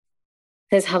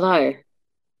 Says hello,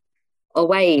 or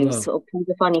waves, or pulls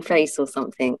a funny face or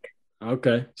something.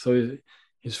 Okay, so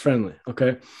he's friendly.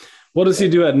 Okay, what does he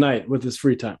do at night with his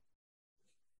free time?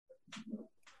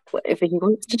 Whatever he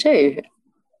wants to do.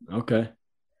 Okay.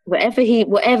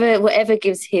 Whatever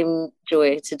gives him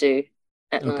joy to do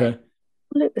at night. Okay.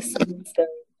 Look, the sun's going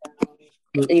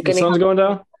down. The sun's going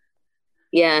down?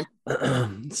 Yeah.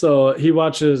 So he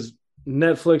watches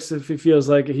Netflix if he feels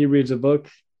like it. He reads a book.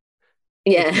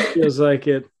 Yeah. If he feels like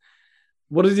it.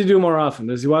 What does he do more often?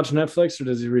 Does he watch Netflix or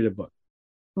does he read a book?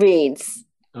 Reads.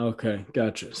 Okay,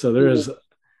 gotcha. So there's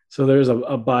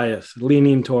a bias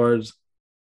leaning towards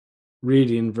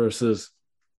reading versus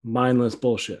mindless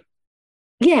bullshit.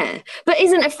 Yeah, but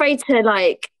isn't afraid to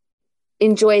like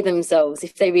enjoy themselves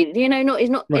if they really,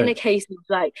 not right. In a case of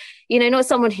like, not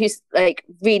someone who's like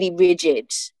really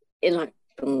rigid in like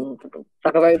a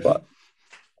robot.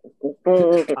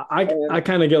 I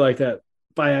kind of get like that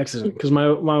by accident because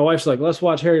my wife's like, let's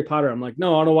watch Harry Potter. I'm like,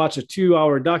 no, I want to watch a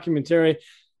 2-hour documentary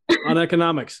on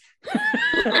economics.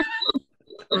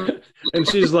 And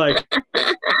she's like,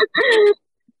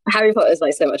 Harry Potter is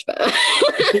like so much better.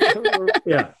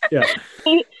 yeah.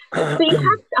 But I think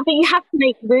you have to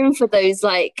make room for those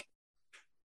like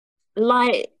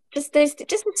just a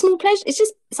small pleasure. It's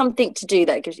just something to do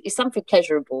that gives it's something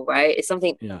pleasurable, right? It's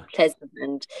something pleasant,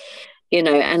 and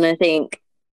and I think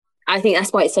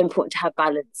that's why it's so important to have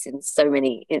balance in so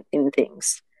many in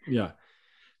things. Yeah.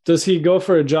 Does he go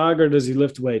for a jog or does he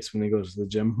lift weights when he goes to the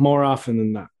gym? More often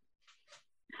than not.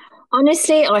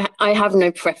 Honestly, I have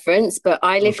no preference, but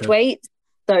I lift Okay. weights.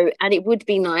 So, and it would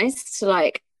be nice to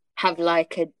like have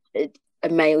like a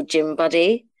male gym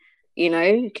buddy. You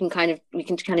know, we can kind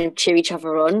of cheer each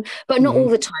other on, but not all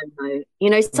Mhm. the time though. You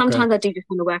know, Okay. sometimes I do just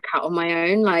want to work out on my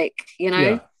own, like, you know,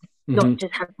 Yeah. not Mhm.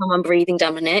 just have someone breathing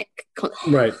down my neck.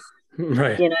 Right.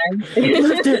 Right. You know.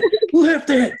 Lift it. Lift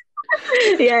it.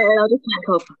 Yeah, and I'll just like,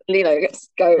 oh, you know,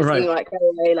 go, Right. you like go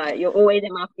away, like you're always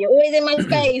in my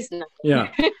space. No.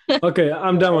 Yeah. Okay.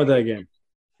 I'm done with that game.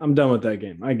 I'm done with that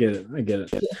game. I get it. I get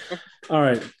it. All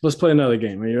right. Let's play another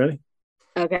game. Are you ready?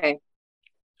 Okay.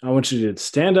 I want you to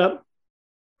stand up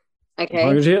Okay.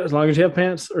 as long as you have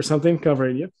pants or something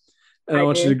covering you. And I I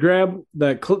want you do. to grab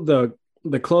that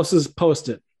the closest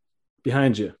post-it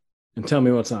behind you and tell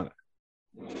me what's on it.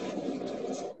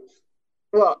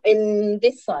 What, in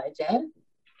this side, yeah?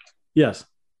 Yes.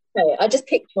 Okay, I just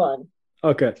picked one.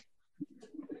 Okay.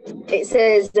 It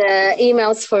says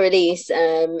emails for release,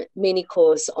 mini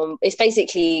course on. It's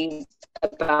basically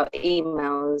about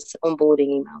emails,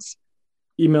 onboarding emails,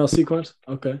 Email sequence.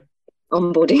 Okay.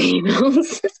 onboarding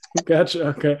emails. Gotcha.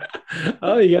 Okay.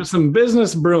 Oh, you got some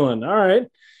business brewing. All right.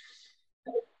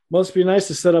 Must be nice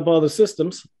to set up all the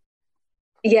systems.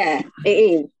 Yeah, it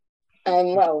is.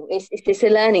 Well, it's a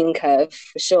learning curve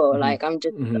for sure. Mm-hmm. Like I'm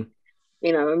just, Mm-hmm.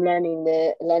 you know, I'm learning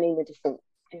the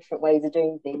different ways of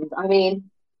doing things. I mean,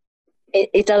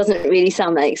 it doesn't really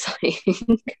sound that exciting,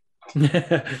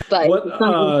 but it's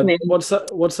something to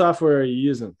what software are you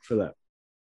using for that?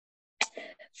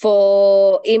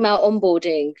 for email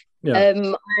onboarding. Yeah.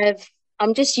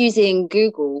 I'm just using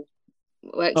Google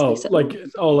Workspace. Like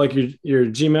your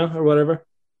Gmail or whatever.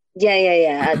 Yeah,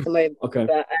 at the moment. Okay.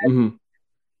 But Mm-hmm.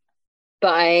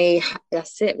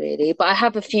 that's it really. But I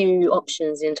have a few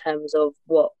options in terms of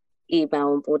what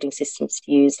email onboarding systems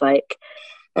to use, like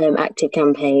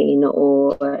ActiveCampaign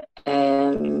or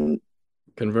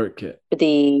ConvertKit.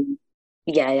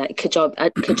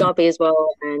 Kajabi as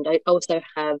well, and I also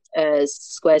have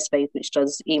Squarespace, which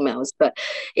does emails. But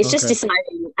it's just Okay.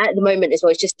 deciding at the moment as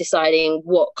well. It's just deciding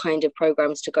what kind of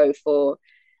programs to go for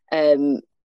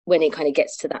when it kind of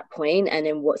gets to that point, and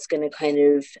then what's going to kind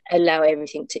of allow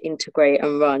everything to integrate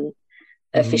and run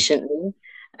efficiently.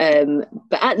 But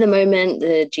at the moment,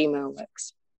 the Gmail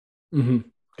works. Mm-hmm.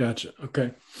 Gotcha.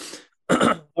 Okay.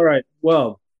 All right.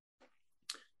 Well,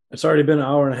 it's already been an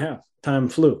hour and a half. Time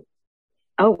flew.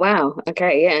 Oh wow.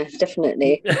 Okay. Yeah.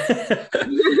 Definitely.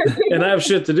 And I have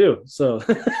shit to do. So.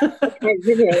 Okay,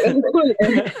 brilliant.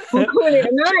 We'll call it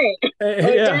a night.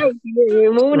 Or Yeah. day,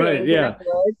 morning. Right. Yeah.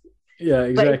 Yeah.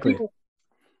 Exactly. But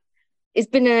it's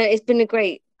been a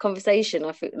great conversation.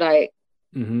 I feel like.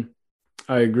 Mm-hmm.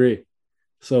 I agree.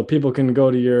 So people can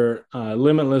go to your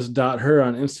limitless.her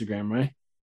on Instagram, right?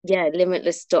 Yeah,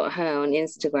 limitless.her on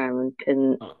Instagram and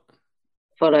can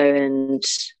follow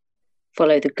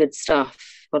the good stuff.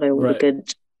 Follow all the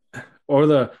good or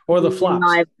the flops.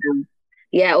 Live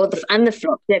yeah, and the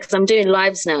flops. Yeah, because I'm doing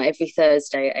lives now every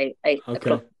Thursday at 8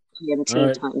 o'clock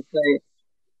GMT time. So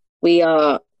we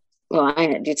are. Well,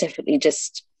 you're definitely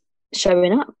just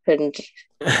showing up and.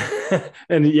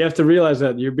 And you have to realize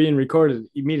that you're being recorded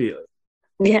immediately.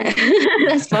 Yeah,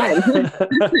 that's fine.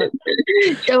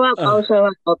 Show up, I'll show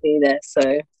up, I'll be there.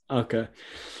 So okay.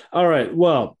 All right.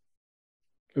 Well,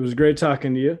 it was great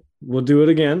talking to you. We'll do it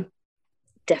again.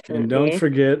 Definitely. And don't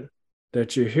forget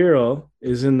that your hero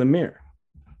is in the mirror.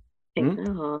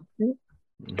 Oh,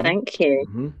 thank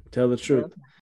you. Tell the truth.